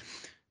 because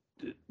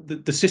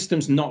the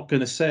system's not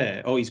going to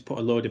say, oh, he's put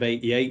a load of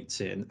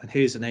 88s in and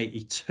here's an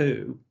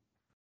 82.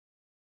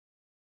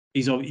 Do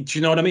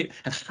you know what I mean?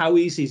 And how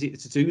easy is it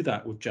to do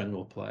that with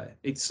general play?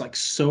 It's like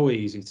so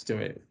easy to do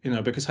it, you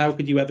know, because how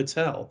could you ever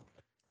tell?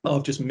 Oh,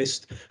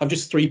 I've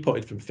just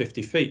three-putted from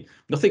 50 feet.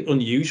 Nothing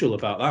unusual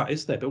about that,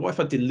 is there? But what if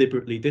I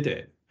deliberately did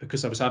it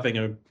because I was having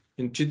a...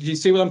 Do you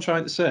see what I'm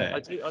trying to say?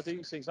 I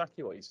do see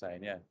exactly what you're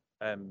saying, yeah.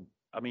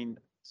 I mean,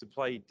 to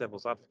play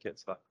devil's advocate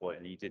to that point,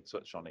 and you did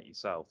touch on it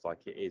yourself, like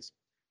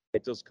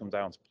it does come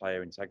down to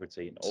player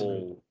integrity, and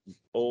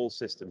all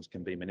systems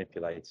can be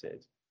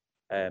manipulated.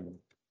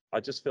 I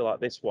just feel like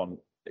this one,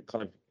 it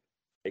kind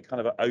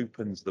of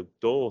opens the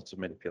door to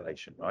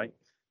manipulation, right?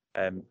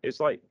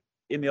 It's like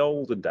in the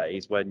olden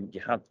days when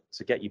you had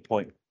to get your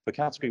point for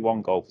category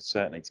one golfers,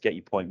 certainly to get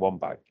your point one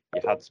back,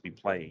 you had to be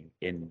playing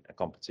in a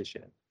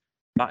competition.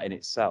 That in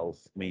itself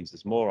means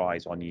there's more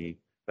eyes on you.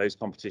 Those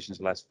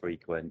competitions are less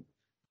frequent.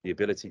 The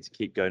ability to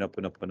keep going up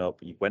and up and up,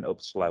 you went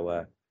up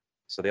slower.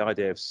 So the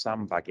idea of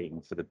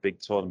sandbagging for the big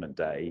tournament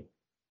day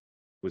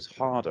was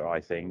harder, I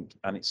think,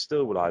 and it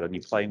still relied on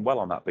you playing well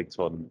on that big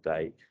tournament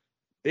day.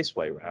 This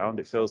way round,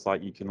 it feels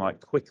like you can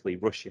like quickly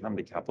rush your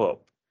handicap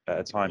up at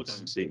a time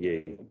to suit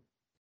you.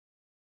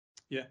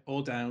 Yeah,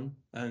 or down.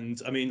 And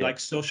I mean, like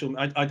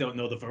I don't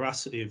know the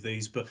veracity of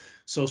these, but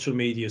social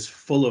media is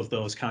full of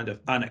those kind of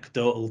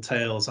anecdotal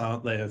tales,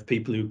 aren't they, of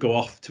people who go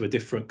off to a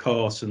different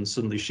course and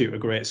suddenly shoot a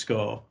great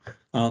score,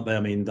 aren't they? I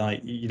mean, like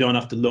you don't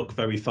have to look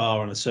very far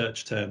on a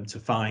search term to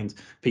find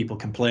people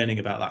complaining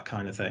about that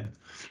kind of thing.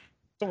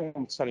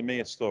 Someone was telling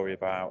me a story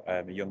about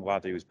a young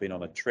lad who's been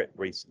on a trip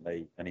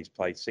recently and he's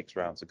played 6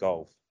 rounds of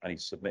golf and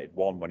he's submitted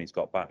one when he's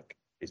got back,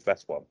 his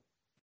best one.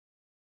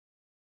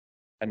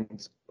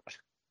 And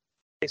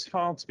it's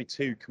hard to be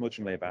too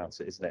curmudgeonly about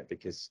it, isn't it?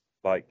 Because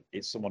like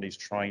it's someone who's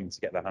trying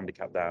to get their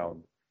handicap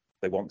down.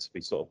 They want to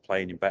be sort of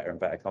playing in better and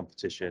better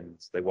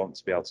competitions. They want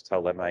to be able to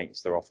tell their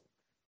mates they're off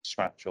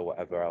scratch or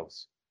whatever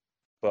else.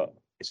 But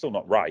it's still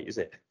not right, is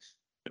it?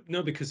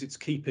 No, because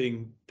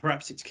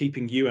perhaps it's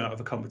keeping you out of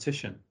a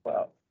competition.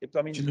 Well,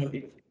 I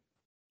mean,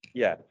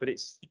 yeah, but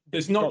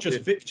there's not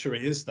just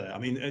victory, is there? I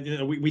mean, you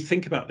know, we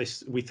think about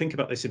this. We think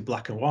about this in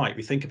black and white.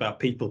 We think about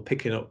people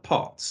picking up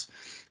pots,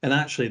 and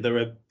actually, there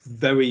are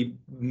very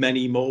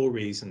many more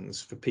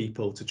reasons for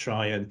people to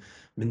try and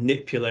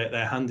manipulate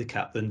their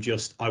handicap than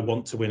just I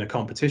want to win a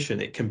competition.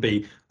 It can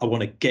be I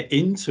want to get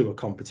into a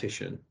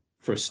competition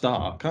for a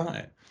start, can't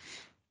it?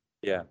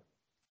 Yeah,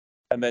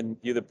 and then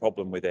the other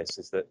problem with this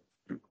is that,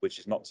 which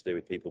is not to do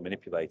with people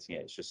manipulating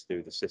it, it's just to do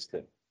with the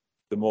system.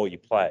 The more you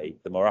play,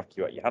 the more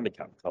accurate your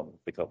handicap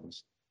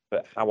becomes.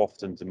 But how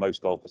often do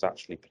most golfers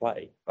actually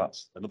play?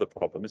 That's another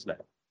problem, isn't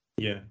it?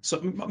 Yeah.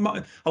 So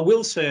I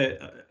will say,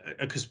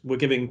 because we're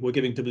giving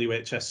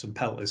WHS some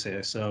pelters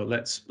here, so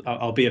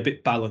I'll be a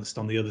bit balanced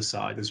on the other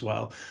side as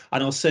well,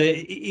 and I'll say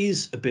it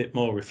is a bit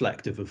more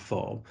reflective of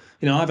form.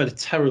 You know, I've had a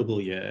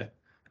terrible year,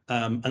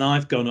 and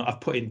I've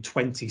put in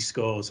 20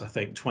 scores, I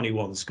think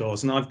 21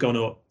 scores, and I've gone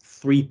up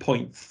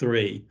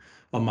 3.3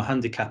 on my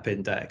handicap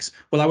index.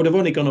 Well, I would have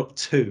only gone up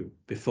 2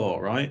 before,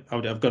 right? I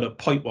would have gone up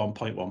 0.1,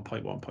 0.1,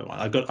 0.1,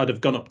 0.1. I'd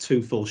have gone up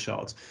 2 full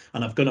shots,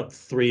 and I've gone up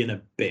 3 and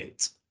a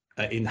bit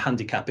in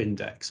handicap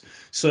index.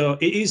 So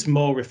it is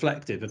more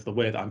reflective of the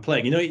way that I'm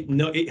playing. You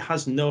know, it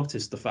has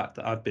noticed the fact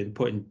that I've been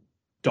putting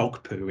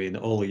dog poo in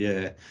all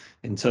year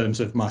in terms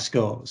of my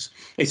scores.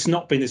 It's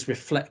not been as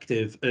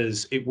reflective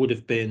as it would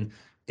have been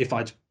if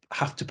I'd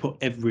have to put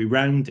every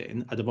round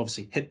in. I'd have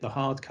obviously hit the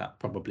hard cap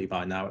probably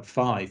by now at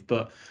 5.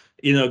 But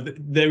you know,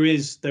 there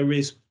is.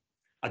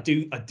 I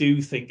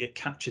do think it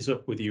catches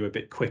up with you a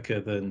bit quicker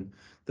than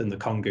the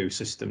Congo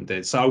system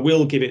did. So I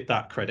will give it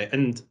that credit.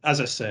 And as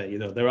I say, you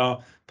know, there are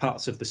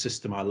parts of the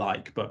system I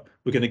like, but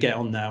we're going to get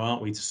on now,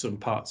 aren't we, to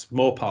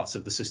more parts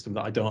of the system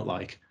that I don't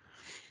like.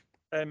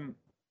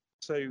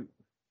 So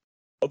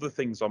other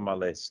things on my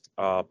list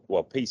are,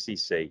 well,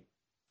 PCC.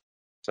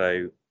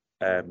 So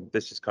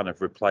this has kind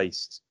of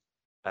replaced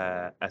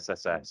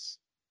SSS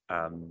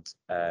and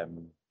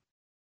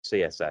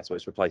CSS, or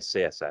it's replaced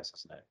CSS,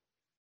 isn't it?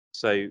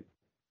 So,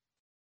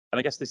 and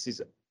I guess this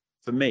is,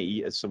 for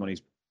me, as someone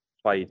who's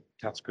played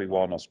category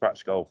 1 or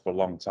scratch golf for a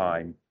long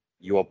time,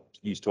 you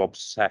used to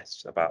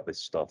obsess about this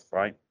stuff,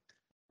 right?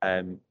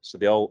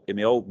 So in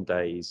the olden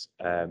days,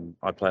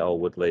 I play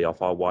Old Woodley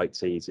off our white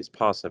tees. It's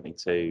par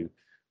 72,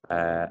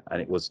 and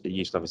it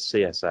used to have a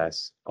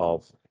CSS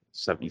of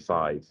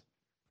 75,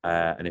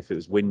 and if it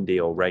was windy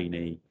or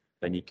rainy,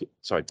 then you could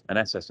an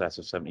SSS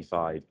of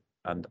 75,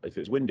 and if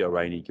it was windy or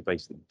rainy, you could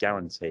basically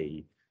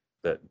guarantee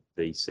that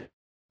the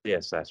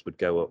CSS would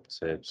go up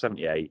to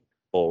 78,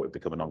 or it would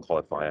become a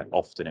non-qualifier.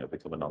 Often it would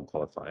become a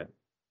non-qualifier.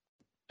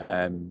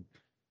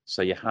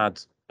 So you had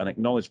an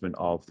acknowledgement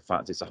of the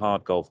fact it's a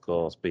hard golf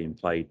course being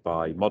played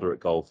by moderate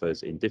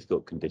golfers in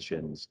difficult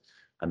conditions,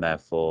 and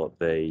therefore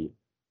the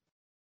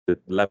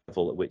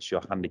level at which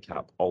your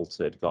handicap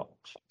altered got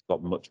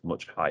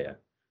much higher.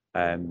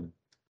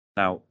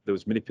 Now there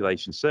was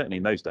manipulation certainly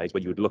in those days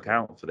where you would look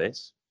out for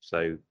this.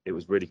 So it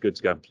was really good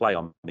to go and play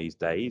on these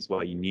days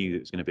where you knew it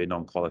was going to be a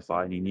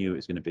non-qualifier and you knew it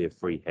was going to be a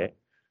free hit.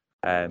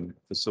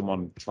 For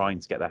someone trying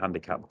to get their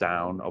handicap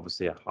down,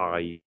 obviously a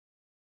high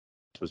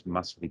was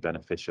massively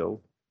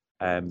beneficial.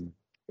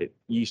 It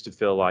used to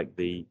feel like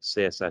the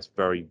CSS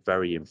very,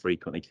 very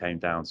infrequently came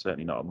down,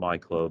 certainly not at my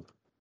club.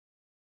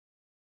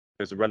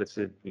 There's a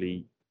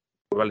relatively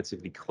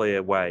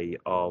clear way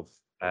of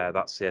that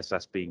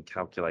CSS being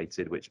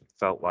calculated, which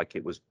felt like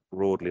it was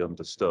broadly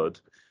understood.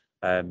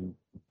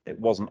 It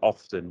wasn't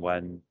often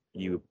when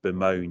you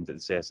bemoaned that the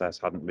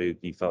CSS hadn't moved,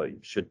 you felt it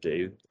should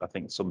do. I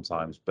think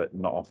sometimes, but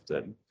not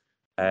often.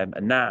 And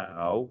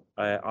now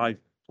I've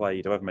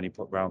played however many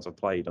rounds I've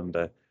played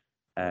under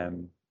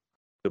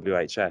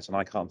WHS, and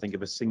I can't think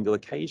of a single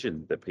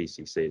occasion that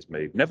PCC has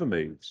moved. Never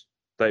moves.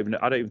 I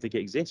don't even think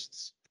it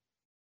exists.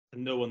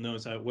 And no one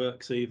knows how it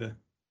works either.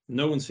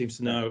 No one seems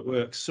to know how it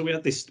works. So we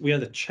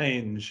had a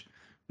change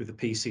with the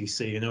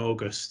PCC in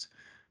August,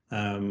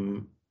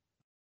 and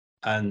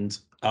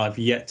I've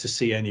yet to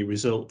see any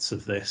results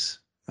of this.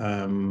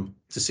 To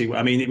see,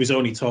 I mean, it was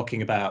only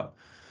talking about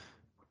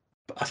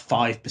a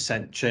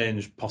 5%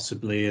 change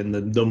possibly in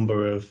the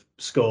number of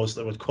scores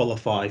that would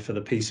qualify for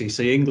the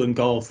PCC. England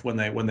Golf, when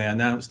they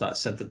announced that,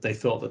 said that they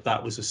thought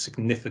that was a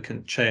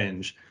significant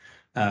change.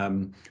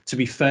 To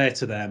be fair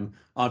to them,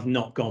 I've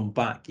not gone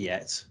back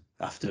yet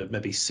after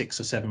maybe 6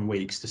 or 7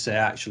 weeks to say,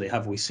 actually,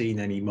 have we seen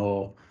any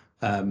more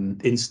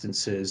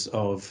instances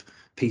of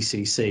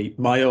PCC?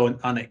 My own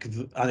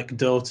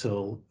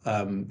anecdotal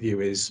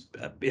view is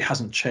it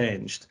hasn't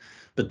changed,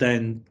 but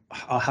then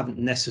I haven't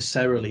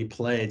necessarily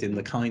played in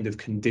the kind of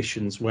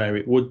conditions where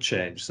it would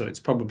change. So it's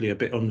probably a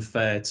bit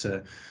unfair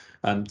to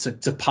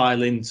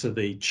pile into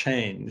the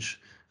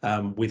change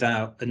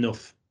without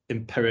enough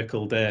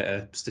empirical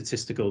data,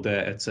 statistical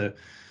data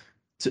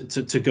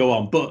to go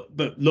on. But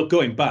look,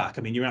 going back,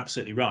 I mean, you're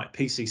absolutely right.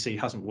 PCC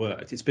hasn't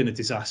worked. It's been a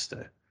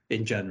disaster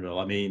in general.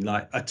 I mean,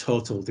 like a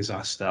total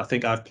disaster. I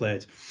think I've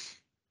played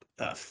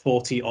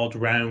 40 odd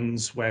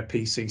rounds where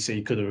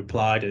PCC could have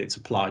applied, and it's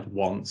applied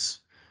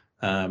once.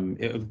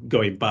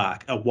 Going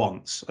back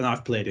once, and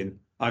I've played in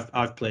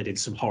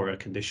some horror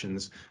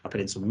conditions. I've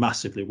played in some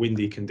massively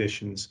windy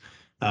conditions.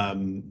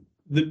 The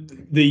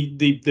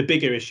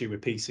bigger issue with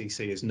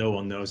PCC is no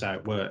one knows how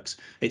it works.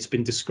 It's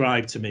been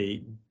described to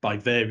me by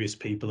various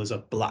people as a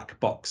black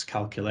box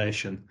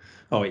calculation.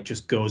 Oh, it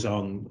just goes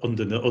on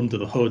under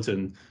the hood,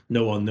 and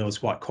no one knows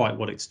quite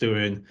what it's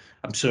doing.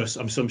 I'm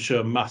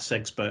sure maths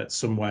experts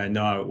somewhere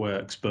know how it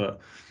works, but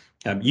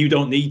you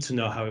don't need to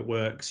know how it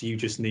works. You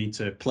just need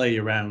to play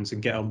your rounds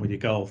and get on with your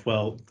golf.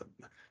 Well,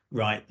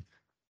 right.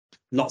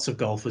 Lots of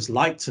golfers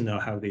like to know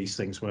how these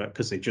things work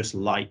because they just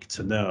like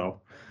to know.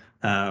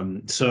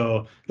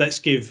 So let's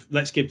give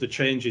the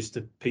changes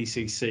to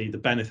PCC the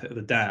benefit of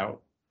the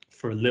doubt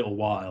for a little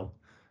while.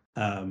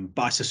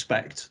 But I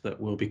suspect that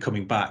we'll be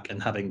coming back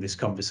and having this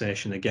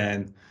conversation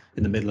again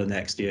in the middle of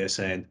next year,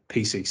 saying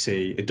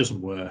PCC, it doesn't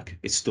work.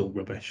 It's still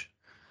rubbish.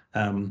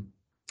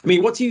 I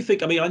mean, what do you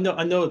think? I mean,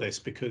 I know this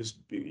because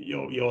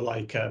you're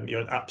like you're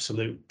an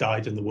absolute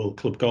dyed-in-the-wool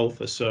club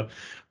golfer. So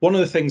one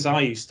of the things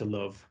I used to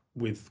love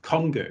with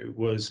Kongu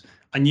was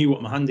I knew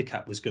what my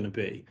handicap was going to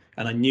be,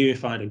 and I knew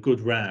if I had a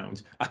good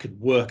round, I could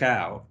work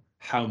out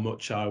how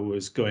much I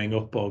was going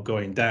up or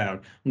going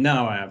down.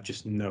 Now I have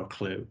just no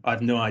clue. I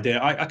have no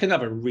idea. I can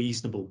have a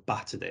reasonable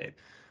bat at it,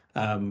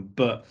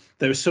 but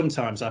there are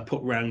sometimes I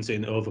put rounds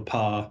in over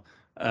par,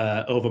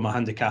 over my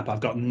handicap.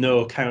 I've got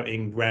no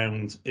counting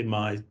round in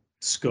my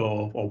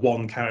score, or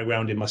one counting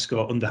round in my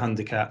score under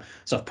handicap.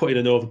 So I've put in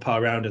an over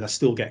par round and I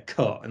still get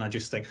cut. And I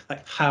just think,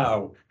 like,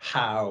 how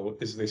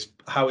is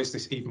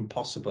this even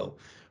possible?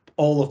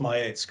 All of my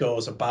 8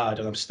 scores are bad,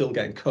 and I'm still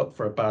getting cut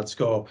for a bad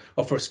score,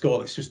 or for a score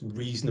that's just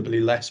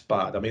reasonably less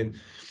bad. I mean,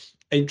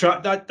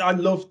 I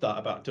love that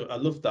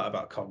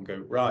about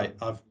Congo. Right,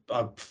 I've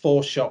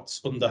 4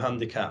 shots under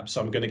handicap, so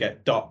I'm going to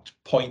get docked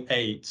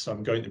 0.8. So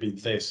I'm going to be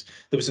this.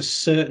 There was a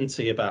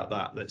certainty about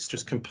that that's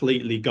just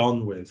completely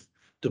gone with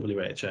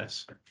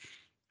WHS.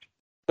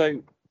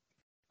 So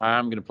I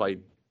am going to play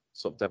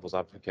sort of devil's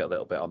advocate a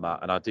little bit on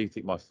that, and I do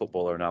think my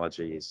footballer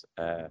analogy is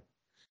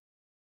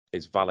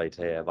valid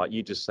here. Like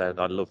you just said,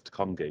 I loved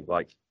Kongu.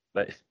 Like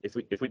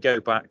if we go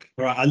back,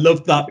 Right, I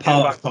loved that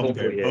part of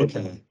Kongu. Years,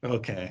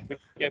 Okay. If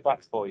we go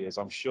back 4 years,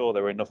 I'm sure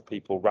there were enough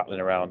people rattling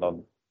around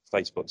on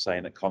Facebook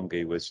saying that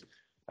Kongu was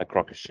a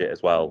crock of shit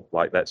as well.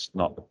 Like let's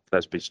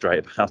be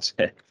straight about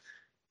it.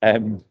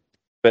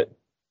 But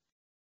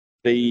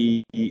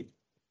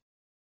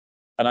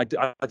I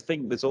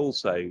think there's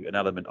also an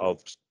element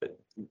of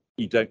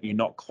you're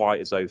not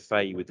quite as au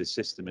fait with the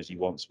system as you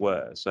once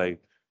were. So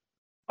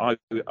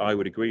I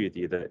would agree with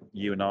you that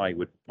you and I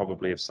would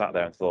probably have sat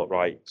there and thought,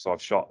 right, so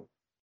I've shot,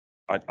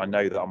 I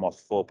know that I'm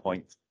off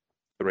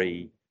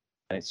 4.3,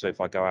 and so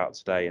if I go out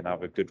today and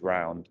have a good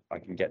round, I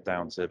can get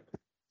down to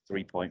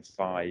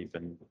 3.5,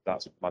 and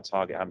that's my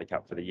target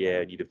handicap for the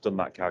year. And you'd have done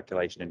that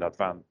calculation in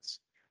advance.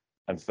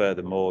 And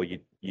furthermore, you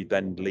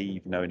then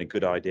leave knowing a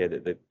good idea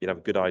that you'd have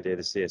a good idea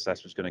the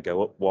CSS was going to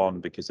go up 1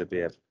 because there'd be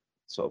a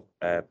sort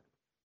of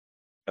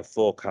a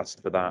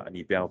forecast for that, and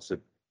you'd be able to,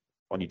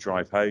 on your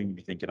drive home, you'd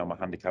be thinking, oh, my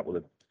handicap will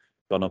have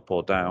gone up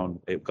or down.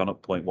 It gone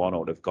up 0.1, or it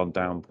would have gone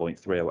down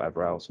 0.3 or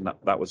whatever else. And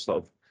that was sort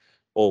of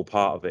all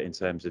part of it in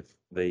terms of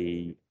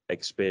the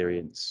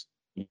experience.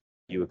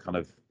 You were kind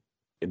of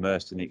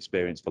immersed in the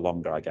experience for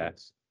longer, I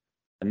guess.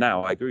 And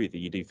now I agree with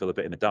you. You do feel a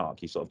bit in the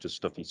dark. You sort of just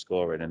stuff your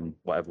scoring, and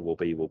whatever will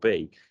be, will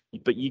be.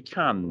 But you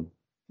can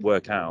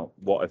work out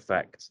what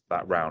effect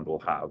that round will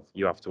have.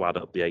 You have to add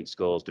up the 8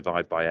 scores,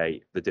 divide by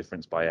 8, the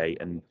difference by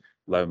 8, and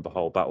lo and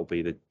behold, that'll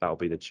be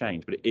the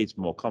change. But it is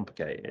more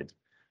complicated.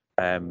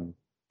 Yeah,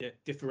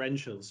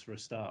 differentials for a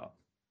start.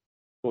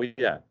 Well,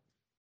 yeah.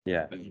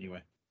 But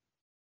anyway,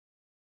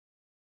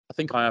 I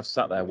think I have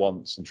sat there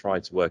once and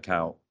tried to work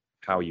out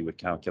how you would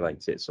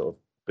calculate it sort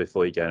of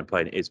before you go and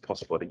play. And it is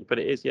possible, but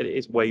it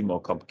is way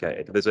more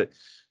complicated.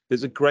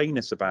 There's a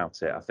grayness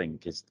about it, I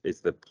think,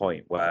 is the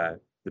point where,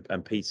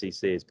 and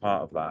PCC is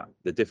part of that.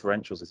 The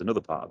differentials is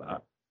another part of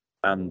that,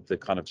 and the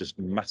kind of just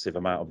massive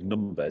amount of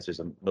numbers is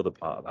another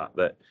part of that.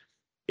 That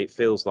it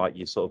feels like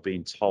you're sort of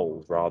being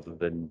told rather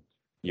than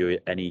you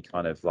any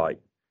kind of like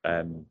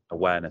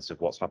awareness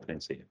of what's happening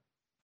to you.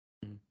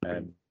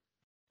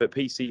 But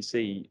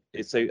PCC,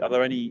 so are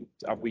there any?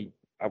 Have we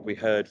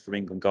heard from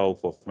England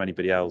Golf or from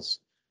anybody else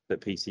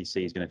that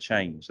PCC is going to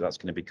change? So that's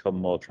going to become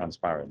more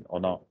transparent or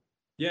not?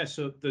 Yeah,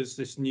 so there's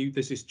this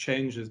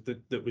change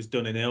that was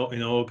done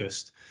in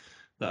August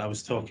that I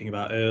was talking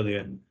about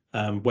earlier,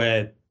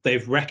 where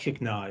they've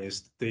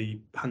recognised, the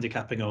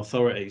handicapping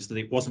authorities, that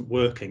it wasn't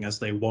working as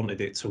they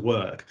wanted it to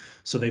work.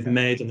 So they've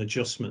made an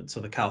adjustment to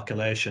the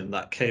calculation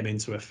that came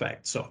into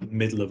effect sort of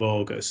middle of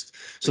August.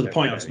 So the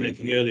point I was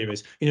making earlier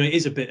is, it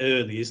is a bit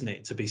early, isn't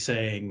it, to be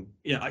saying,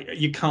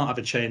 you can't have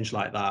a change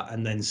like that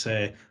and then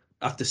say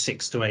after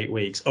 6 to 8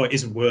 weeks, oh, it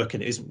isn't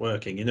working, it isn't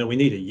working. We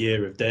need a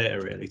year of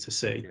data really to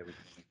see.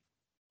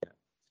 Yeah.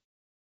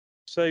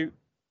 So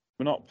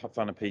we're not a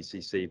fan of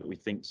PCC, but we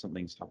think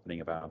something's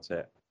happening about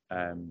it.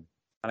 And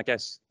I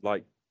guess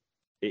it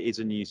is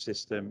a new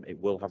system. It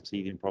will have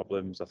teething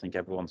problems. I think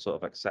everyone sort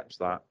of accepts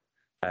that.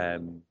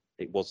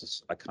 It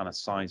was a kind of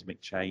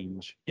seismic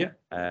change. Yeah.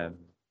 There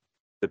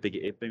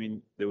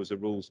was a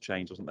rules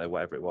change, wasn't there?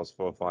 Whatever it was,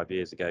 4 or 5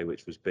 years ago,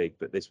 which was big.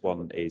 But this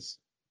one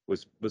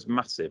was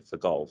massive for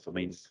golf. I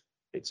mean,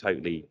 it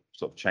totally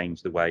sort of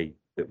changed the way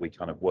that we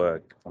kind of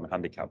work from a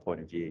handicap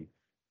point of view.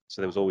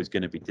 So there was always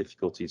going to be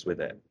difficulties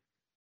with it.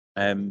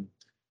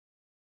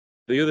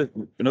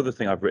 Another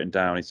thing I've written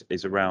down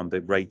is around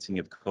the rating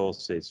of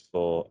courses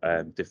for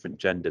different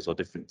genders, or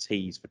different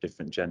tees for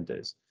different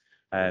genders,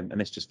 and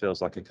this just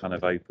feels like a kind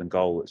of open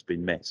goal that's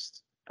been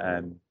missed.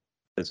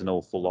 There's an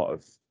awful lot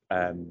of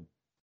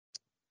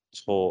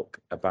talk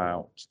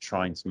about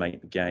trying to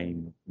make the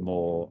game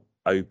more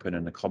open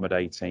and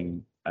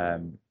accommodating,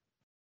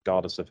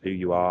 regardless of who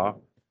you are.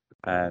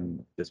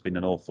 There's been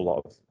an awful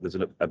lot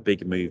of a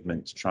big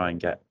movement to try and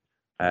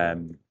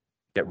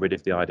get rid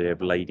of the idea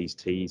of ladies'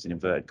 tees in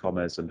inverted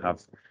commas and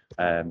have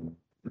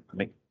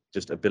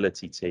just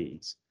ability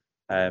tees.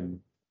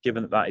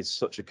 Given that is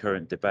such a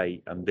current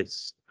debate, and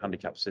this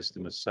handicap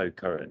system was so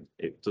current,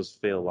 it does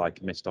feel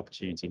like a missed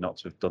opportunity not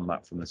to have done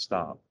that from the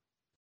start.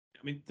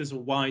 I mean, there's a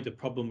wider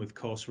problem with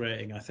course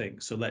rating, I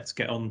think. So let's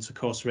get on to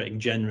course rating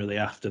generally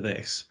after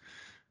this.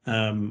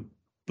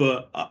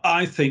 But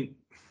I think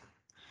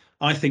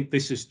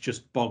this is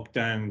just bogged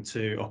down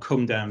to, or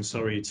come down,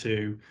 sorry,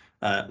 to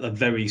a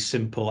very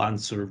simple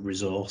answer of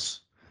resource.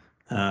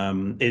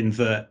 In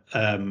that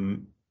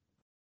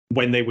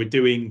when they were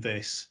doing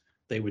this,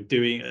 they were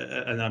doing,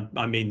 and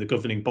I mean the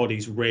governing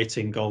bodies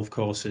rating golf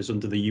courses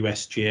under the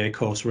USGA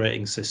course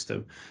rating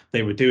system,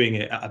 they were doing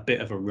it at a bit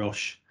of a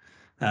rush.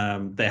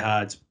 They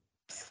had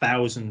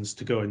thousands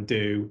to go and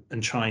do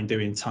and try and do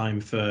in time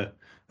for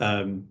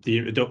the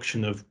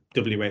introduction of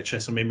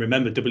WHS. I mean,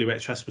 remember,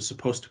 WHS was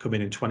supposed to come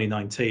in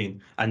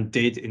 2019 and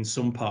did in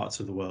some parts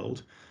of the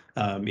world.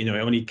 It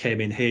only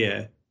came in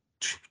here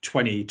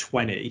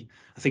 2020.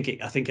 I think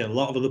in a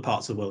lot of other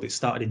parts of the world, it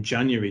started in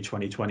January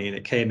 2020 and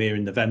it came here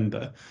in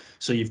November.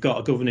 So you've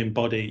got governing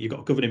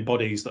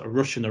bodies that are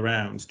rushing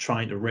around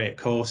trying to rate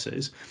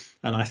courses.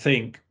 And I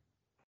think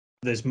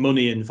there's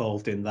money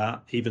involved in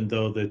that, even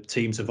though the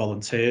teams are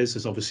volunteers.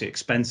 There's obviously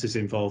expenses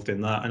involved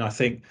in that. And I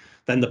think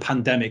then the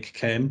pandemic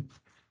came,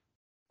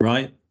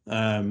 right?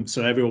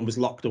 So everyone was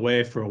locked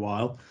away for a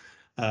while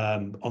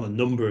on a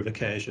number of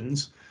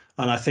occasions.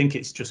 And I think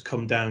it's just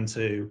come down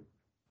to,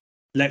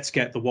 let's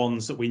get the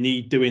ones that we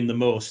need doing the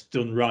most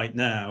done right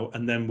now,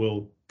 and then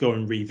we'll go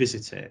and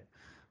revisit it.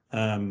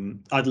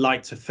 I'd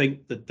like to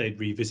think that they'd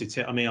revisit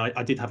it. I mean,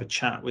 I did have a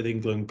chat with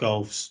England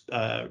Golf's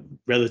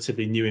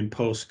relatively new in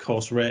post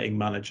course rating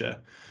manager,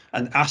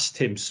 and asked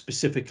him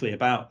specifically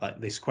about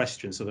this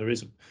question. So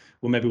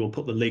maybe we'll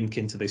put the link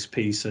into this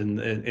piece and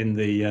in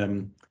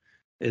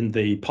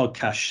the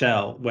podcast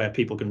shell where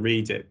people can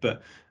read it.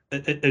 But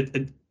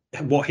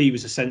what he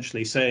was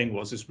essentially saying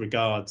was, as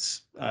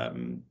regards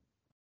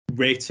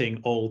rating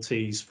all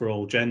tees for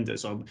all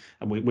genders, and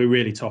we're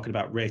really talking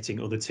about rating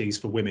other tees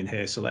for women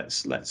here, so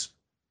let's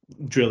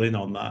drill in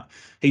on that.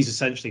 He's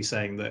essentially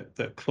saying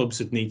that clubs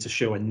would need to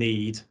show a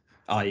need,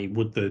 i.e.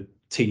 would the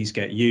tees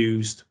get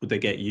used, would they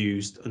get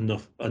used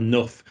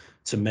enough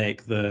to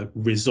make the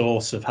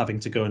resource of having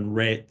to go and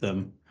rate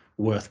them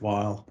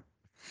worthwhile.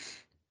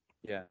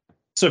 Yeah.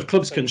 So if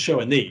clubs can show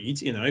a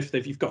need,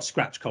 if you've got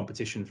scratch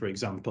competition, for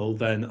example,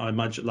 then I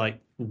imagine, like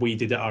we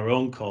did at our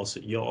own course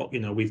at York,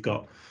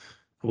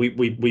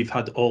 we've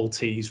had all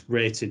tees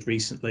rated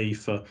recently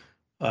for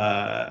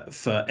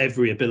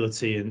every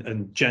ability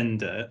and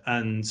gender,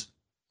 and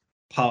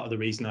part of the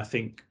reason I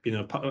think,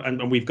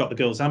 and we've got the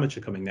girls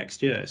amateur coming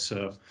next year,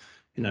 so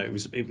it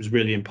was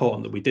really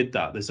important that we did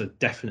that. There's a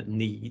definite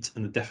need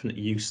and a definite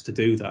use to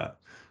do that.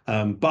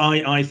 But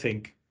I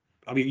think,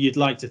 you'd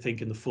like to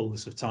think in the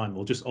fullness of time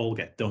they'll just all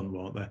get done,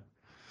 won't they?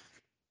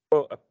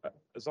 Well,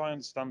 as I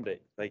understand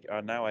it, they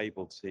are now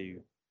able to.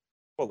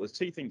 Well, there's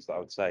two things that I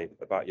would say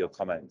about your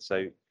comment.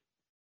 So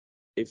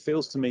it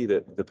feels to me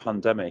that the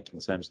pandemic, in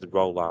terms of the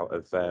rollout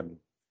of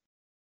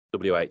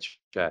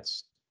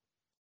WHS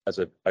as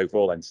an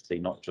overall entity,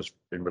 not just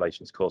in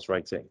relation to course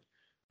rating,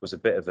 was a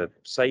bit of a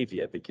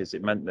saviour, because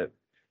it meant that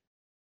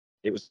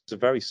it was a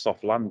very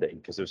soft landing,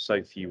 because there were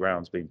so few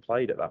rounds being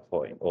played at that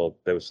point, or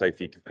there were so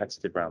few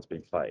competitive rounds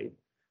being played.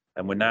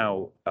 And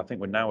I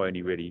think we're now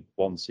only really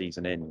one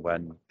season in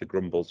when the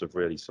grumbles have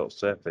really sort of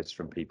surfaced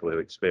from people who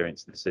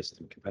experience the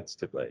system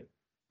competitively.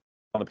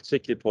 On a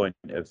particular point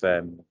of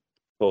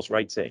course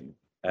rating,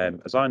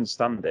 as I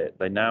understand it,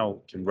 they now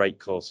can rate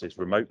courses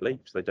remotely,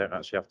 so they don't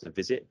actually have to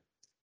visit,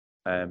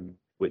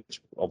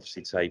 which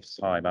obviously saves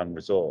time and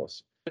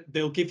resource.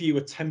 They'll give you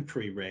a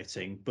temporary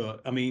rating,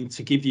 but I mean,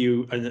 to give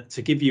you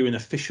an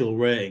official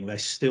rating, they're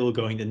still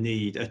going to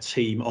need a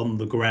team on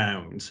the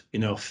ground,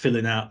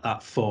 filling out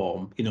that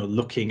form,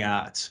 looking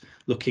at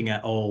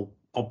all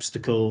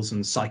obstacles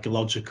and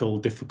psychological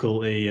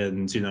difficulty,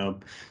 and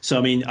so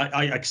I mean,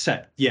 I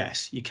accept,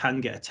 yes, you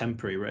can get a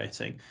temporary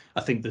rating.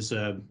 I think there's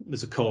a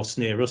course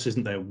near us,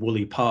 isn't there,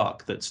 Woolly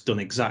Park, that's done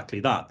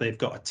exactly that. They've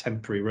got a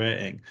temporary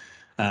rating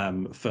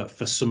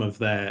for some of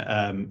their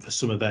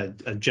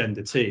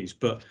agenda tees,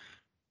 but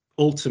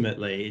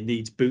ultimately it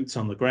needs boots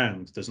on the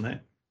ground, doesn't it?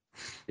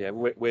 Yeah,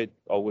 Woodley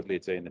are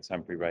doing the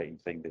temporary rating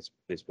thing this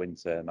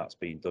winter, and that's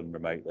being done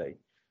remotely.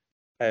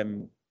 I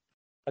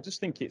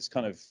just think it's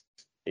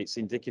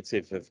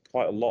indicative of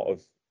quite a lot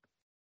of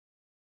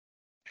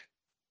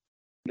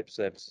lip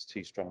service is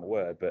too strong a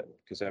word, but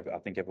because I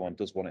think everyone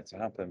does want it to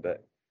happen.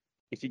 But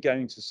if you're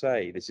going to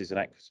say this is an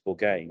equitable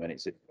game and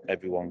it's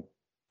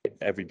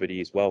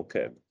everybody is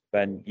welcome,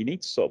 then you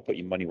need to sort of put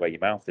your money where your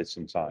mouth is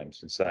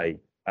sometimes and say,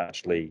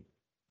 actually,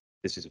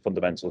 this is a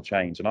fundamental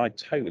change. And I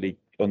totally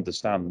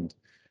understand,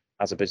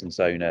 as a business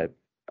owner,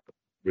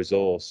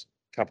 resource,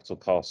 capital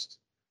cost,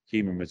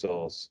 human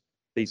resource,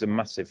 these are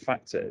massive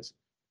factors.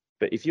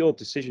 But if your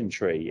decision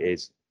tree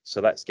is,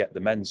 so let's get the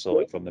men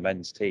sorted from the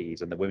men's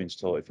tees and the women's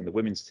sorted from the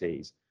women's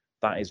tees,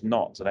 that is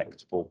not an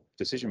equitable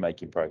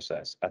decision-making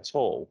process at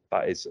all.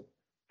 That is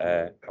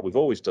how we've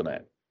always done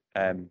it.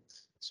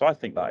 So I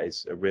think that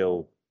is a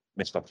real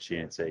missed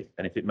opportunity.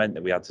 And if it meant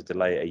that we had to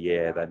delay it a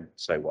year, then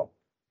so what?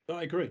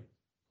 I agree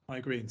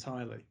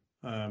entirely.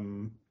 I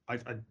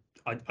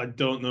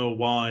don't know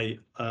why,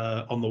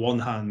 on the one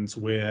hand,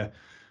 we're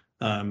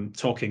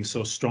talking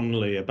so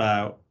strongly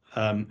about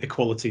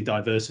equality,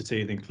 diversity,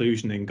 and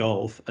inclusion in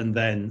golf, and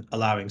then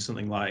allowing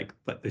something like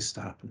this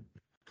to happen.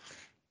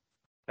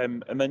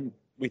 And then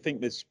we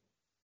think this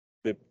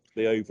the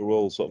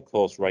overall sort of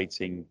course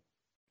rating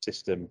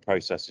system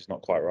process is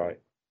not quite right.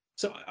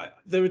 So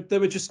there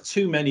were just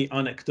too many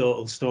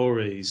anecdotal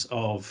stories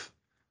of,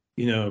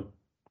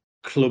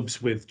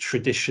 clubs with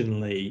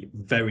traditionally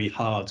very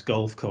hard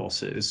golf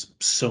courses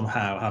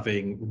somehow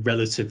having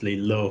relatively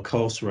low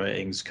course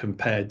ratings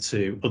compared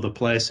to other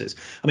places.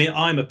 I mean,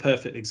 I'm a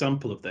perfect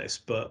example of this,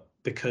 but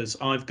because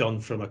I've gone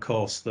from a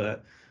course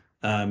that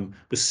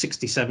was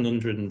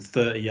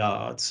 6,730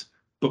 yards,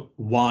 but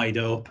wide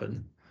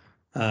open,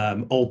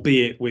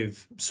 albeit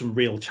with some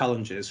real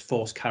challenges,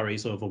 forced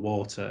carries over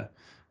water,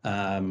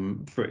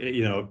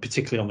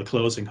 particularly on the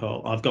closing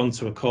hole. I've gone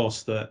to a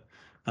course that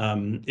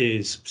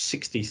is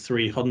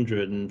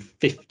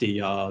 6,350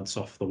 yards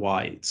off the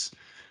whites,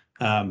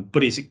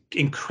 but it's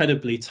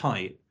incredibly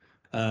tight.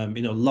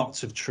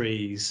 Lots of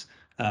trees.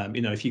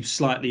 If you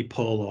slightly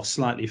pull or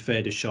slightly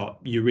fade a shot,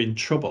 you're in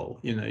trouble.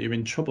 You're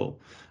in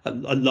trouble.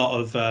 A lot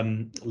of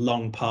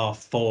long par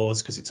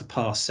fours because it's a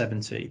par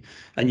 70,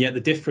 and yet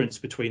the difference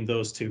between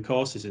those two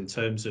courses in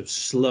terms of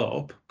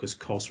slope, because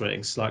course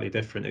rating is slightly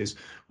different, is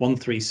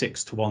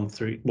 136 to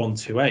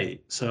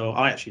 128. So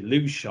I actually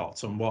lose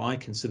shots on what I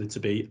consider to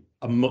be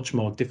a much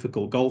more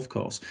difficult golf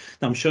course.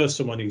 Now, I'm sure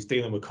someone who's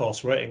dealing with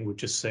course rating would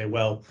just say,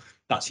 well,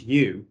 that's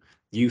you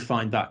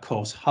find that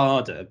course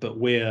harder, but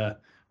we're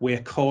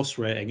course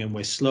rating and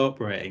we're slope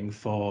rating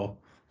for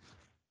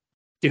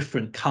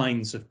different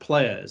kinds of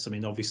players. I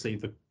mean, obviously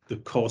the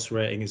course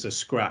rating is a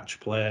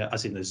scratch player,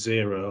 as in a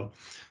 0.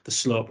 The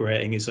slope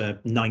rating is a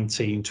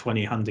 19,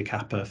 20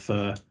 handicapper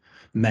for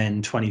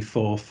men,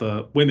 24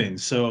 for women.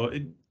 So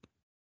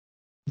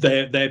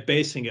they're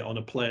basing it on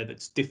a player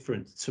that's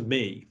different to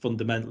me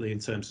fundamentally in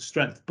terms of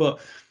strength.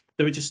 But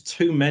there are just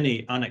too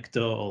many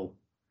anecdotal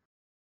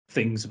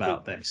things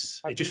about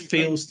this. It just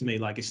feels to me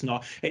like it's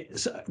not.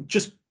 It's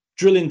just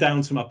drilling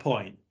down to my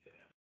point.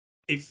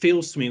 It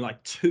feels to me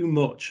like too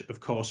much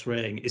of course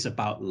rating is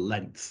about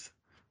length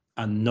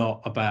and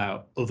not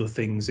about other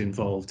things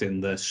involved in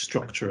the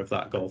structure of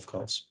that golf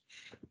course.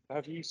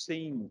 Have you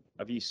seen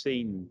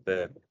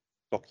the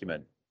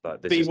document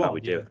that this B1, is how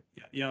we do it?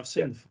 Yeah, I've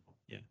seen.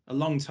 Yeah, a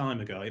long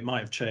time ago. It might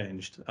have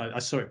changed. I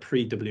saw it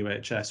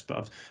pre-WHS,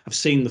 but I've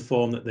seen the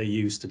form that they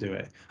use to do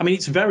it. I mean,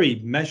 it's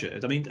very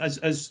measured. I mean,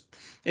 as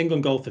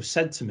England Golf have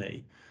said to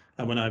me,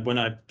 and when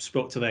I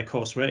spoke to their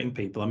course rating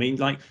people, I mean,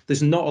 like,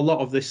 there's not a lot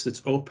of this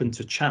that's open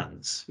to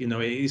chance. It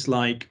is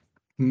like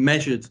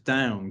measured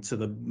down to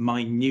the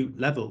minute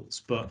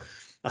levels. But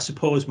I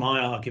suppose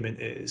my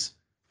argument is,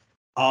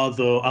 are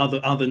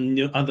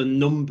the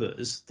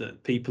numbers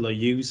that people are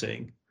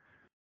using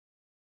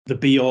the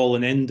be all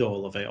and end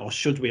all of it, or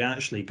should we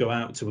actually go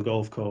out to a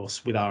golf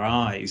course with our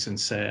eyes and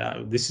say,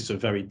 this is a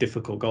very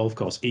difficult golf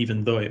course,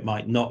 even though it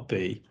might not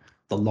be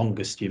the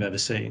longest you've ever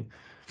seen?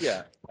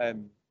 Yeah, I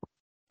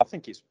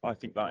think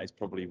that is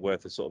probably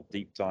worth a sort of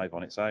deep dive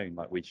on its own.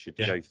 Like, we should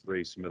go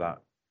through some of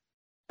that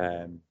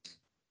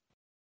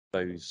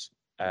those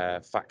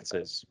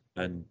factors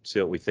and see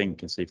what we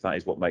think and see if that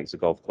is what makes a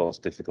golf course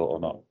difficult or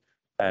not.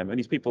 And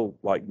these people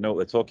like know what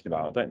they're talking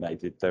about, don't they?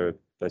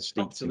 They're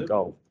steeped in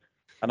golf.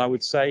 And I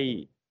would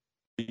say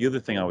the other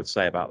thing I would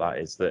say about that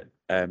is that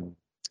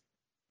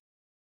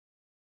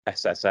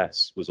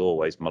SSS was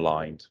always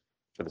maligned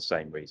for the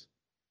same reason.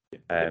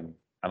 And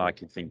I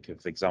can think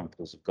of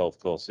examples of golf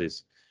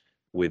courses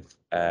with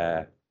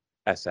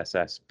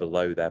SSS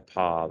below their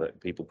par that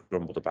people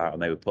grumbled about,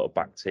 and they would put a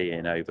back tee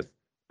in over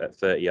at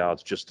 30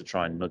 yards just to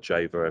try and nudge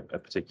over a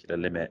particular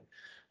limit.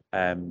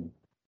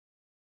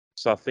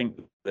 So I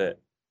think that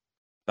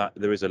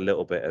there is a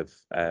little bit of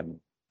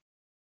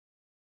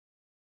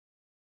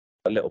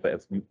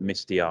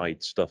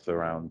misty-eyed stuff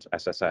around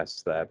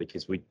SSS there,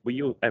 because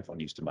everyone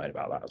used to moan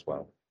about that as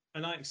well.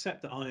 And I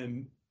accept that I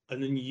am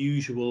an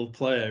unusual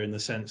player in the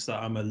sense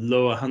that I'm a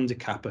lower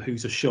handicapper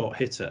who's a short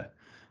hitter.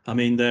 I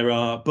mean, there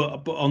are,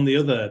 but on the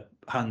other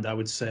hand, I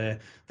would say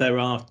there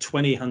are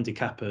 20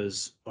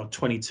 handicappers or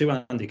 22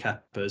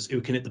 handicappers who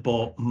can hit the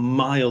ball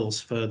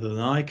miles further than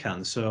I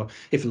can. So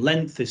if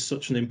length is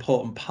such an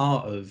important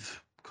part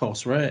of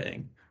course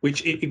rating,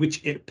 which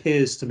it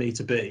appears to me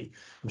to be,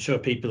 I'm sure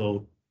people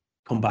will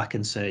come back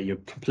and say you're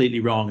completely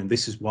wrong and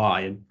this is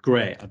why. And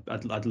great,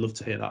 I'd love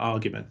to hear that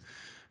argument.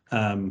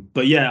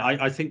 But yeah,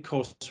 I think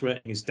course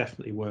rating is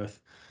definitely worth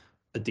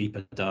a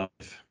deeper dive.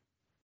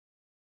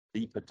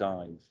 Deeper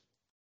dive.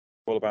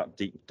 All about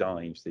deep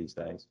dives these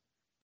days.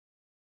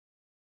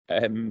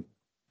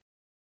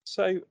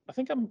 So I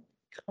think I'm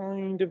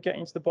kind of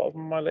getting to the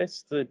bottom of my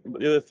list. The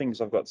other things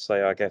I've got to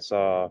say, I guess,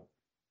 are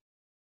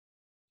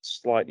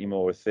slightly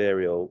more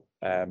ethereal.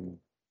 And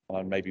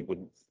I maybe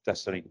wouldn't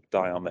necessarily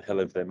die on the hill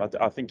of them.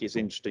 I think it's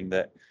interesting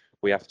that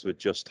we have to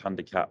adjust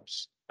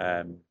handicaps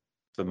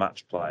for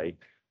match play.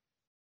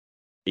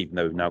 Even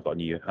though we've now got a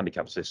new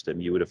handicap system,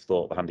 you would have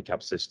thought the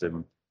handicap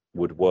system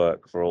would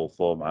work for all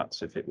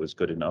formats if it was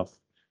good enough.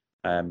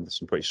 There's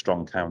some pretty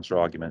strong counter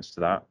arguments to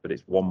that, but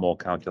it's one more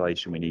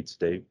calculation we need to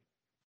do.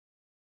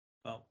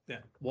 Well, yeah.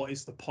 What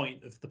is the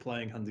point of the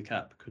playing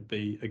handicap could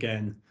be,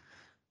 again,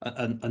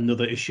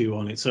 another issue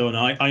on its own.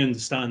 I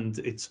understand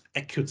its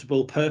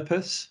equitable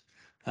purpose,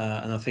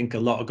 and I think a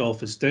lot of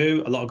golfers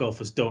do. A lot of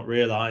golfers don't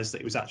realise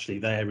that it was actually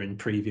there in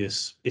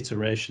previous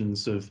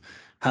iterations of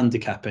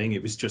handicapping.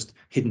 It was just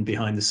hidden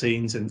behind the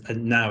scenes,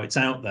 and now it's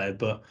out there.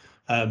 But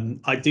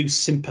I do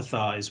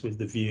sympathise with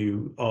the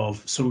view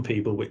of some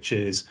people, which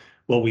is,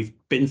 well, we've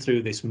been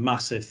through this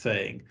massive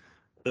thing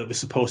that was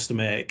supposed to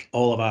make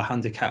all of our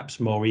handicaps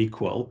more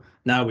equal.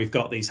 Now we've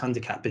got these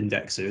handicap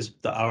indexes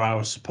that are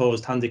our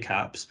supposed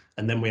handicaps,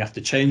 and then we have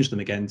to change them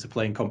again to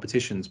play in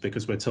competitions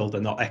because we're told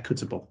they're not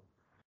equitable.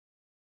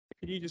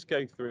 Can you just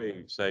go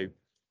through? So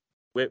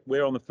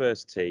we're on the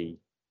first tee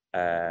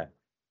at,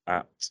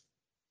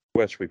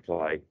 where should we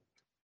play?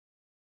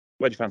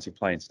 Where do you fancy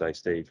playing today,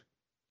 Steve?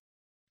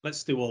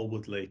 Let's do All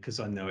Woodley because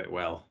I know it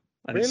well.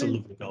 And really? It's a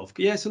lovely golf.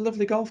 Yeah, it's a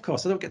lovely golf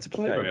course. I don't get to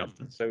play very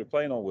often. So we're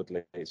playing All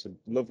Woodley. It's a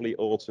lovely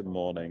autumn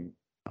morning.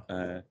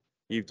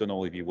 You've done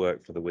all of your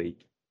work for the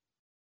week,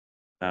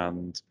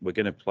 and we're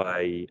going to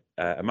play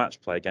a match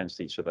play against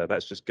each other.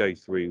 Let's just go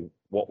through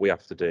what we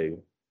have to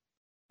do,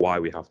 why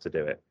we have to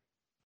do it.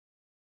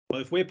 Well,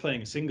 if we're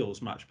playing a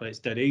singles match play, it's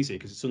dead easy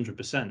because it's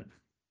 100%.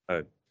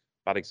 Oh,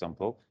 bad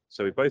example.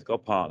 So we've both got a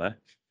partner.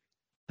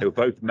 We're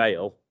both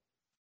male,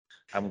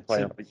 and we're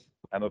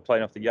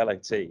playing off the yellow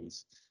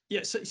tees.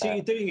 Yeah, so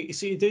you're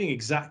doing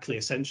exactly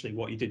essentially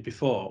what you did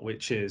before,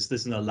 which is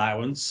there's an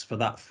allowance for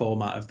that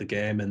format of the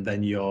game, and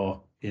then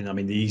I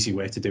mean, the easy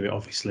way to do it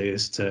obviously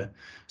is to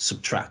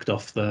subtract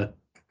off the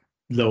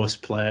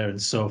lowest player and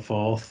so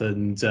forth,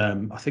 and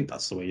I think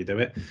that's the way you do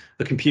it.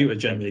 The computer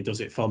generally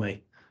does it for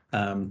me.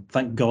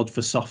 Thank God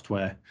for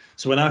software.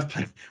 So when I've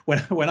played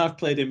when I've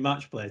played in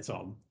match play,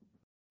 Tom,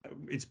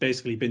 it's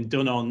basically been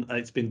done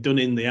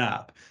in the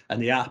app,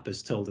 and the app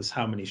has told us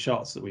how many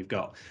shots that we've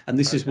got. And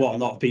this is what a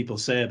lot of people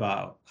say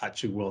about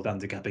actual world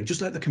handicapping.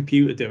 Just let the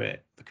computer do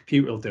it. The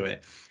computer will do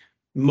it.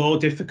 More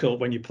difficult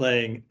when you're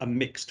playing a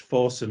mixed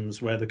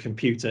foursomes where the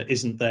computer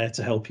isn't there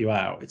to help you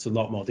out. It's a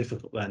lot more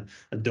difficult then.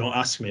 And don't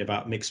ask me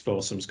about mixed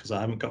foursomes because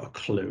I haven't got a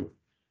clue.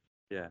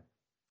 Yeah.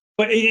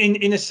 But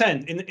in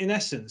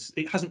essence,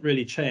 it hasn't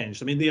really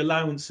changed. I mean, the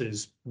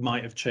allowances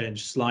might have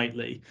changed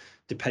slightly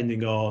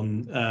depending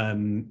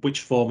on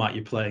which format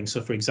you're playing.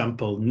 So, for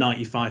example,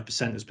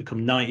 95% has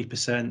become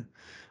 90%.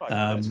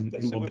 Right,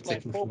 so we're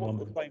playing four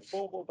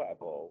ball better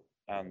ball,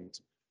 and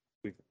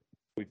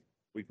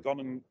we've gone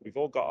and we've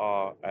all got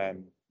our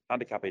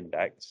handicap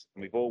index,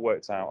 and we've all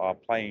worked out our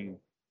playing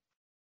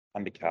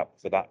handicap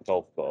for that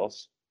golf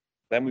course.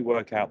 Then we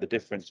work out the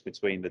difference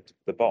between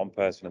the bottom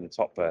person and the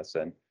top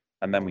person,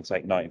 and then we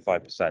take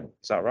 95%.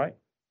 Is that right?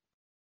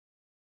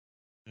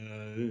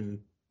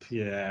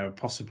 Yeah,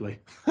 possibly.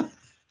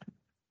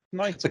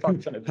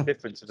 95% of the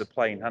difference of the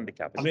playing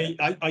handicap. I mean,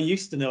 I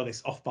used to know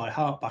this off by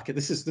heart back.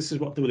 This is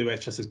what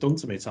WHS has done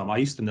to me, Tom. I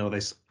used to know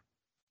this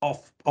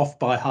off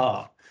by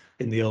heart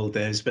in the old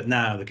days, but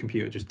now the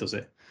computer just does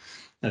it.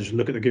 I just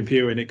look at the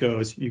computer and it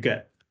goes, you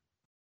get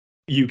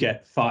you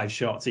get 5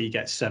 shots, he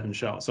gets 7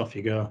 shots, off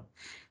you go.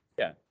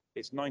 Yeah,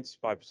 it's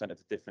 95% of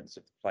the difference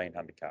of the playing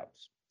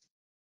handicaps,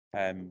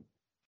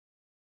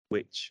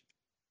 which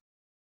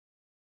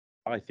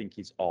I think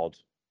is odd,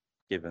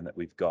 given that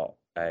we've got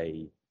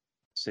a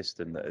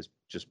system that has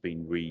just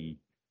been redeveloped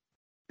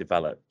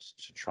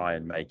to try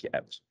and make it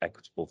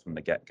equitable from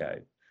the get-go.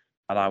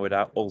 And I would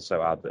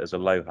also add that as a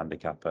low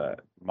handicapper,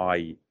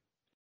 my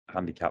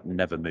handicap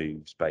never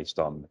moves based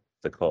on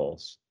the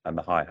course, and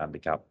the high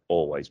handicap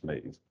always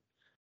moves.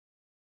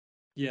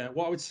 Yeah,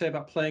 what I would say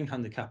about playing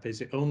handicap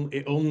is it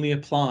only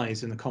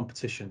applies in the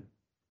competition.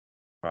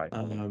 Right.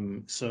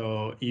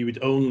 So you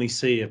would only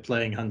see a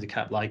playing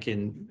handicap like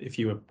if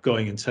you were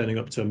going and turning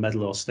up to a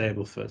medal or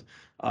Stableford.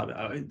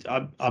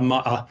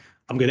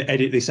 I'm going to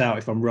edit this out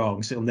if I'm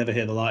wrong, so it'll never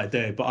hear the light of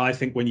day. But I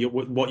think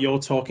what you're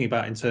talking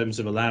about in terms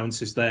of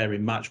allowances there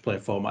in match play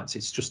formats,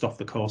 it's just off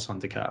the course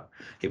handicap.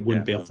 It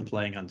wouldn't be off the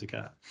playing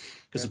handicap,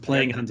 because the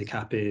playing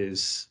handicap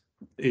is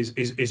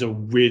a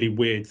really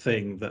weird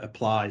thing that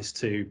applies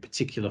to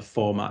particular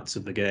formats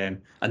of the game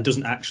and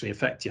doesn't actually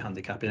affect your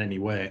handicap in any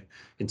way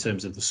in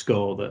terms of the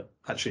score that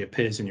actually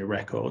appears in your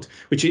record,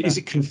 which is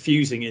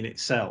confusing in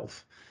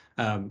itself.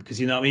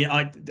 Because you know, I mean,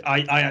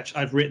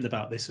 I've written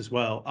about this as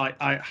well.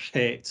 I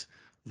hate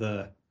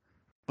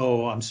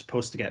I'm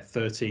supposed to get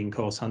 13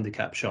 course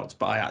handicap shots,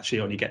 but I actually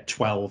only get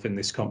 12 in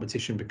this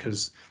competition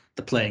because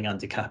the playing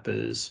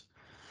handicappers.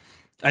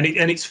 And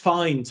it's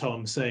fine,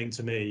 Tom, saying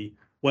to me,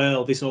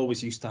 well, this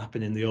always used to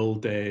happen in the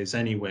old days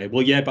anyway.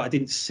 Well, yeah, but I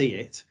didn't see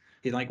it.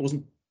 It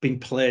wasn't being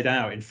played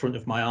out in front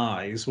of my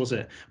eyes, was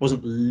it?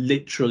 Wasn't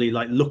literally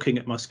like looking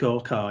at my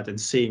scorecard and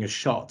seeing a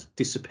shot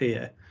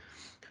disappear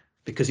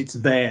because it's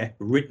there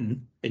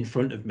written in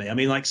front of me. I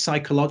mean, like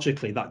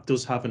psychologically, that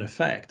does have an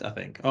effect, I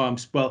think. I'm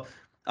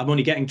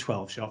only getting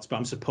 12 shots, but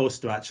I'm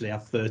supposed to actually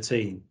have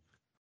 13.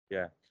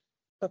 Yeah,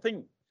 I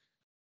think,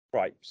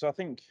 right. So I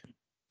think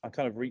I'm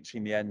kind of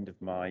reaching the end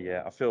of my.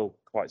 I feel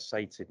quite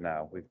sated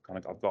now.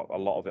 I've got a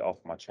lot of it off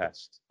my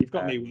chest. You've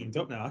got me wound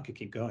up now. I could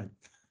keep going.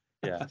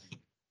 Yeah,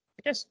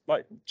 I guess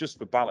like just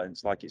for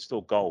balance, like it's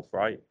still golf,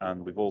 right?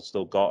 And we've all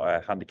still got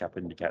a handicap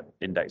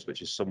index,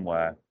 which is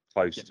somewhere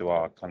close to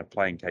our kind of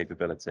playing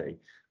capability,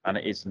 and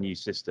it is a new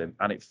system,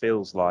 and it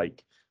feels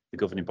like the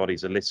governing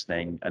bodies are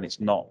listening, and it's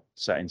not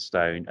set in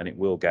stone, and it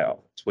will get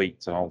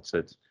tweaked and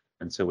altered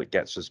until it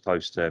gets as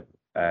close to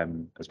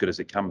as good as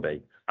it can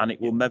be, and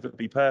it will never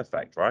be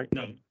perfect, right?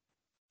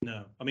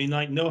 No. I mean,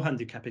 like no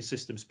handicap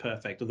system's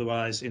perfect.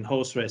 Otherwise, in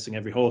horse racing,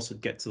 every horse would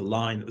get to the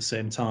line at the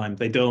same time.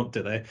 They don't,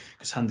 do they?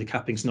 Because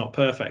handicapping's not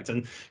perfect.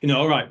 And you know,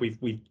 all right,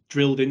 we've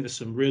drilled into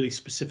some really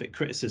specific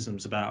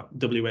criticisms about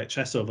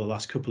WHS over the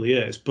last couple of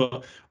years,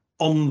 but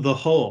on the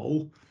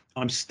whole,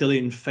 I'm still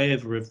in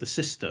favour of the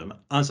system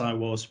as I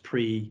was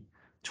pre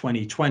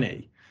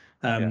 2020.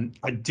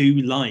 I do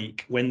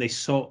like when they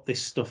sort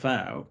this stuff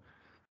out.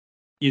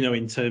 You know,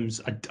 in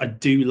terms, I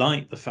do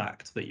like the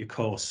fact that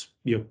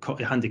your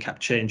handicap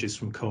changes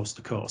from course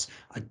to course.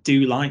 I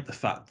do like the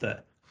fact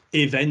that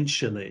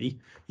eventually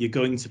you're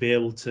going to be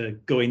able to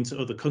go into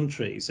other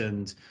countries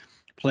and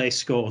play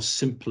scores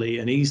simply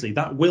and easily.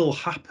 That will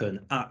happen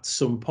at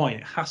some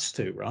point. It has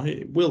to, right?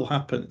 It will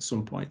happen at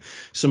some point.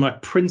 So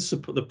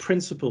the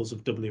principles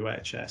of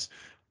WHS,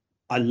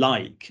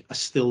 I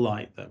still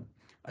like them.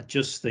 I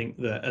just think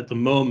that at the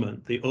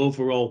moment, the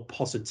overall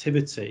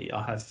positivity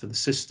I have for the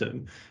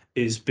system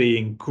is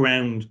being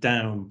ground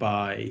down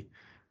by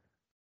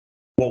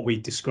what we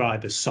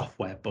describe as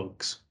software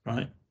bugs,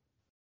 right?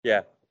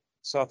 Yeah.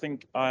 So I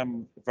think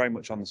I'm very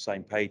much on the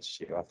same page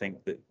as you. I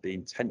think that the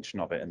intention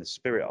of it and the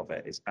spirit of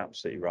it is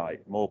absolutely right.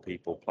 More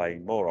people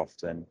playing more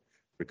often,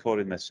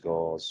 recording their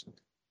scores,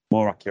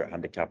 more accurate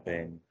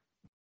handicapping,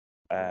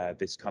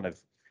 this kind of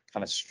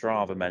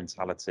Strava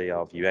mentality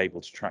of you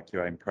able to track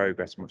your own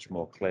progress much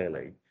more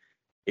clearly.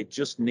 It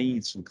just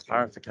needs some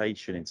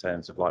clarification in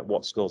terms of like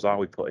what scores are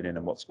we putting in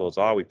and what scores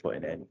are we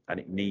putting in, and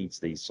it needs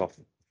these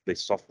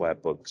software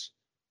bugs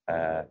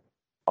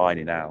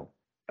ironing out.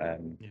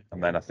 And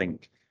then I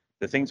think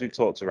the things we've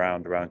talked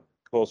around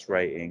course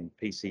rating,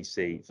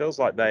 PCC, feels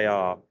like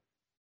they're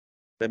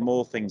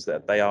more things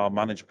that they are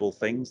manageable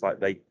things. Like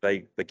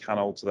they can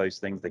alter those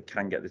things. They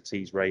can get the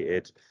T's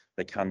rated.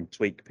 They can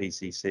tweak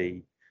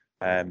PCC.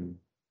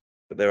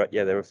 But there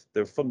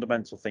are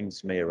fundamental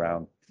things to me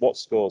around what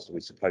scores are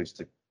we supposed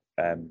to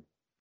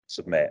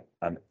submit,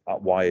 and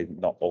why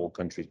not all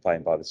countries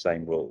playing by the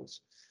same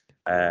rules.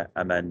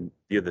 And then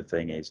the other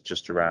thing is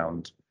just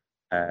around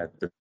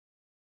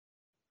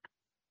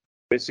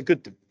it's a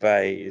good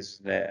debate,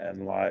 isn't it?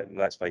 And like,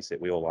 let's face it,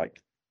 we all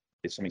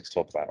it's something to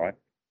talk about, right?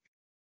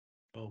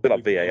 Well, a bit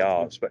like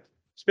VAR. It's a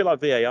bit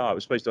like VAR. It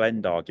was supposed to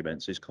end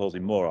arguments. It's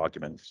causing more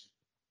arguments.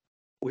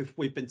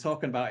 We've been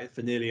talking about it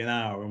for nearly an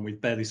hour and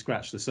we've barely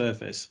scratched the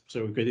surface.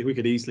 So we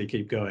could easily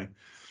keep going.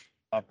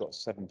 I've got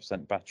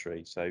 7%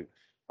 battery, so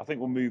I think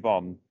we'll move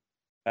on.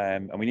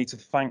 And we need to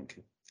thank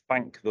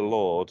the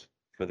Lord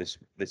for this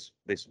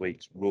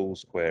week's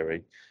rules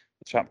query.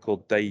 A chap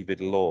called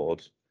David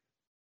Lord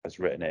has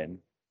written in.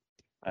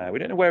 We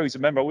don't know where he's a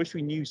member. I wish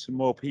we knew some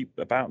more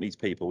people about these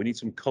people. We need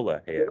some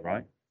colour here,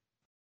 right?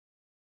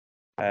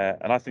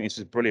 And I think this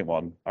is a brilliant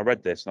one. I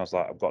read this and I was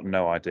like, I've got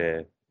no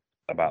idea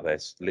about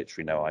this,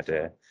 literally no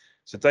idea.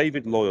 So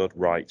David Lloyd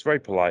writes very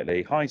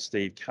politely, "Hi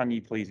Steve, can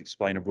you please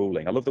explain a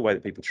ruling?" I love the way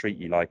that people treat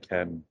you like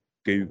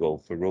Google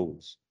for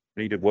rules.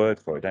 We need a word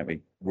for it, don't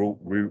we?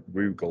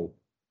 Rugel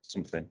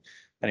something.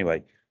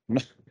 Anyway,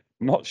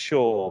 not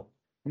sure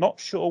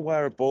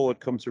where a ball had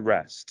come to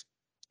rest.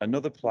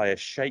 Another player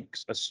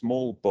shakes a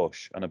small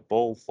bush and a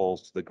ball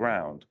falls to the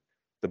ground.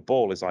 The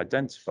ball is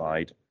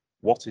identified.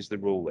 What is the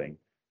ruling?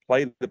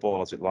 Play the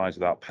ball as it lies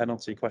without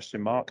penalty,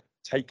 question mark.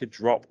 Take a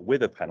drop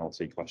with a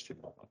penalty, question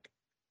mark.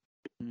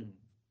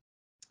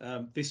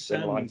 This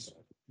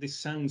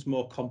sounds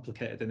more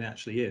complicated than it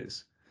actually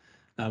is,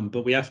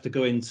 but we have to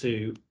go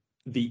into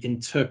the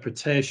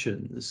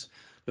interpretations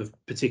of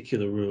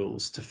particular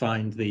rules to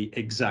find the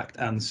exact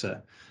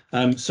answer.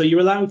 So you're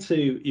allowed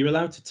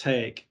to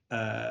take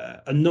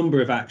a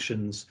number of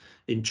actions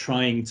in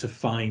trying to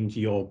find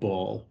your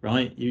ball,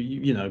 right?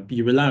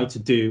 You're allowed to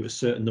do a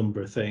certain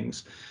number of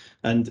things.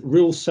 And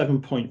Rule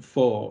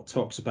 7.4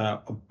 talks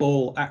about a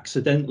ball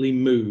accidentally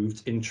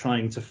moved in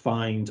trying to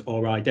find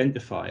or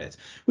identify it,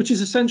 which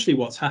is essentially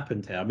what's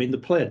happened here. I mean, the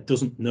player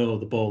doesn't know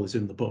the ball is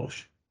in the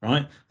bush,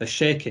 right? They're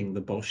shaking the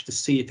bush to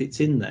see if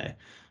it's in there.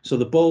 So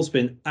the ball's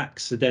been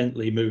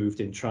accidentally moved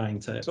in trying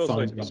to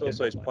find it. It's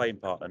also his playing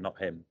partner, not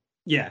him.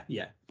 Yeah.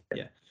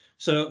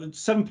 So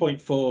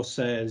 7.4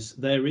 says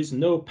there is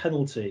no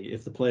penalty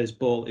if the player's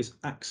ball is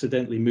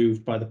accidentally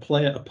moved by the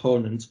player,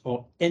 opponent,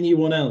 or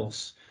anyone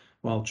else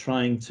while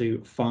trying to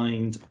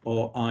find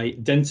or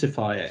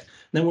identify it.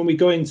 Then when we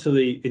go into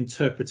the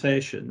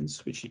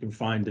interpretations, which you can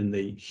find in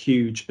the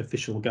huge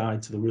official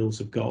guide to the rules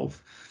of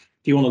golf,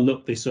 if you want to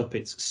look this up,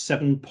 it's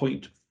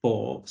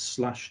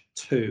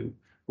 7.4/2,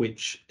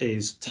 which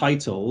is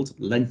titled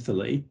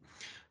lengthily,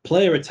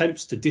 "Player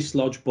attempts to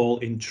dislodge ball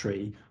in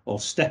tree or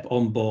step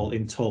on ball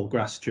in tall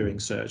grass during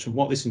search." And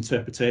what this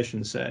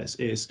interpretation says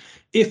is,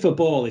 if a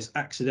ball is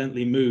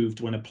accidentally moved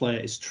when a player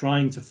is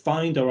trying to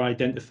find or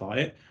identify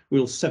it,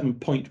 Rule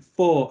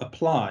 7.4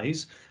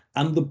 applies,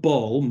 and the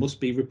ball must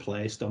be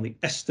replaced on the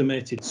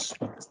estimated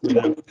spot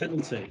without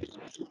penalty.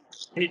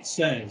 It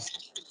says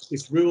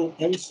this rule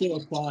also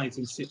applies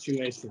in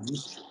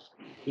situations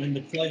when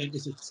the player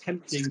is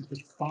attempting to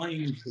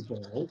find the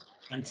ball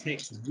and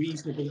takes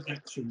reasonable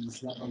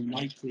actions that are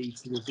likely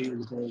to reveal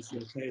the ball's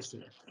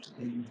location.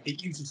 And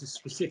it uses a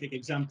specific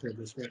example of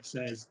this where it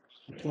says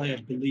a player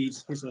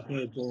believes his or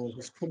her ball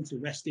has come to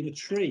rest in a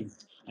tree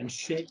and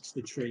shakes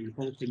the tree,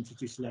 hoping to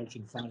dislodge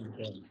and find the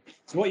ball.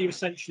 So what you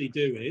essentially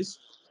do is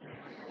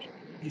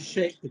you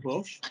shake the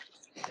bush,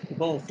 the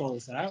ball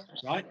falls out,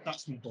 right?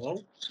 That's my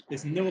ball.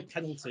 There's no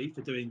penalty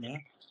for doing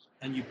that.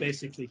 And you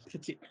basically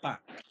put it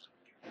back.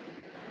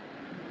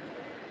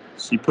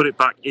 So you put it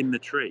back in the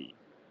tree?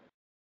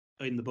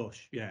 In the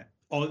bush, yeah.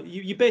 Or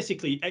you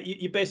basically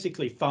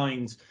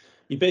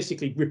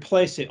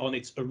replace it on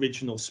its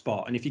original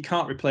spot. And if you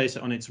can't replace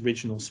it on its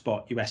original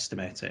spot, you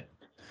estimate it.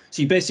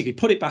 So you basically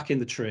put it back in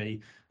the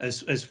tree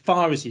as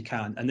far as you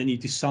can, and then you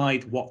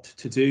decide what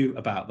to do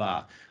about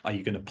that. Are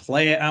you going to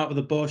play it out of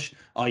the bush?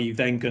 Are you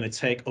then going to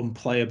take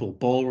unplayable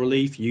ball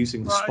relief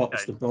using the spot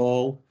as the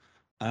ball?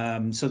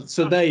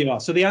 So there you are.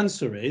 So the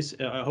answer is,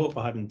 I hope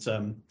I haven't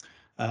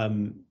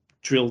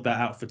drilled that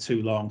out for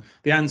too long.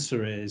 The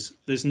answer is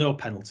there's no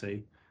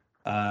penalty.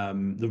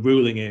 The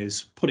ruling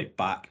is put it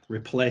back,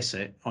 replace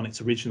it on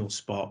its original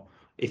spot.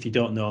 If you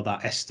don't know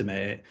that,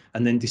 estimate it,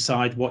 and then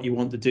decide what you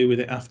want to do with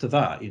it after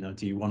that.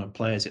 Do you want to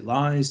play as it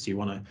lies? Do you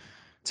want to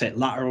take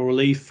lateral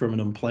relief from an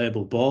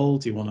unplayable ball?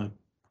 Do you want to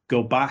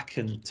go back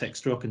and take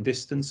stroke and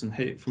distance and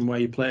hit it from where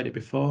you played it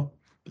before?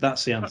 But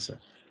that's the answer.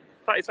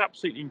 That is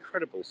absolutely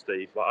incredible,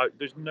 Steve.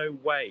 There's no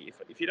way.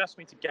 If you'd asked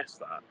me to guess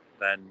that,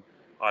 then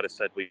I'd have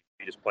said we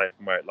just play it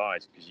from where it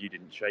lies because you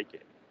didn't shake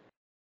it.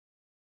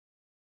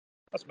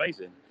 That's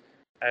amazing.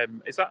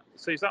 Is that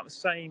the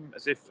same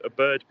as if a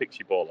bird picks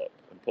your ball up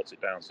and puts it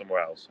down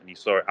somewhere else and you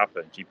saw it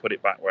happen? Do you put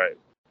it back where it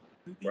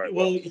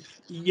was?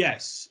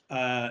 Yes,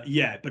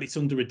 but it's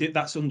under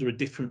a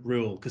different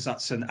rule because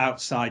that's an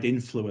outside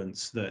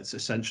influence that's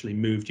essentially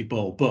moved your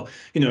ball. But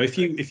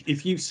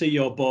if you see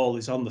your ball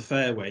is on the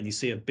fairway and you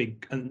see a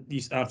big, and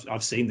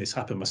I've seen this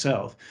happen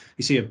myself,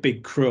 you see a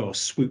big crow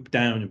swoop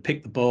down and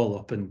pick the ball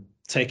up and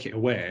take it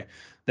away,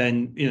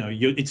 then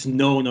it's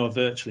known or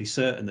virtually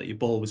certain that your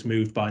ball was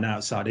moved by an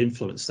outside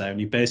influence there,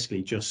 and you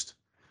basically just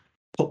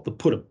put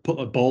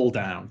a ball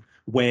down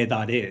where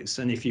that is.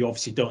 And if you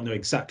obviously don't know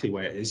exactly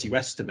where it is, you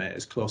estimate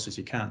as close as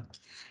you can.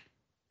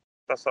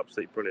 That's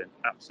absolutely brilliant.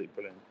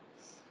 Absolutely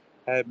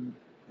brilliant.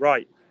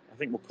 Right, I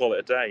think we'll call it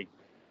a day.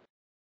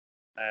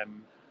 I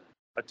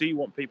do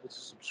want people to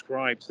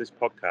subscribe to this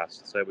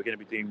podcast. So we're going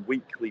to be doing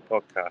weekly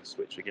podcasts,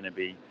 which are going to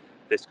be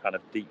this kind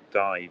of deep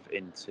dive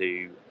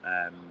into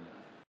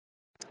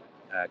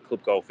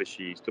club golf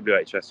issues.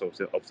 WHS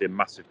obviously a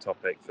massive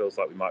topic. Feels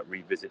like we might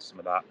revisit some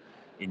of that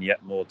in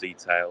yet more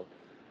detail.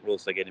 We're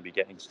also going to be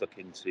getting stuck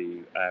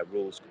into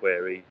rules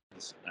queries.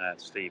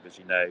 Steve, as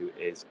you know,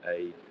 is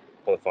a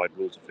qualified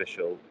rules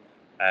official.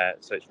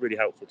 So it's really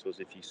helpful to us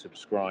if you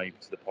subscribe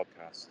to the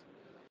podcast.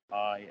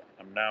 I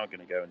am now going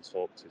to go and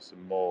talk to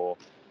some more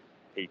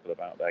people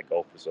about their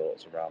golf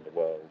resorts around the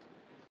world.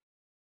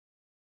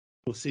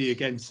 We'll see you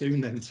again soon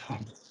then,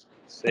 Tom.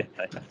 See you,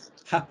 mate.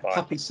 Bye.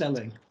 Happy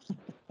selling.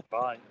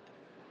 Bye.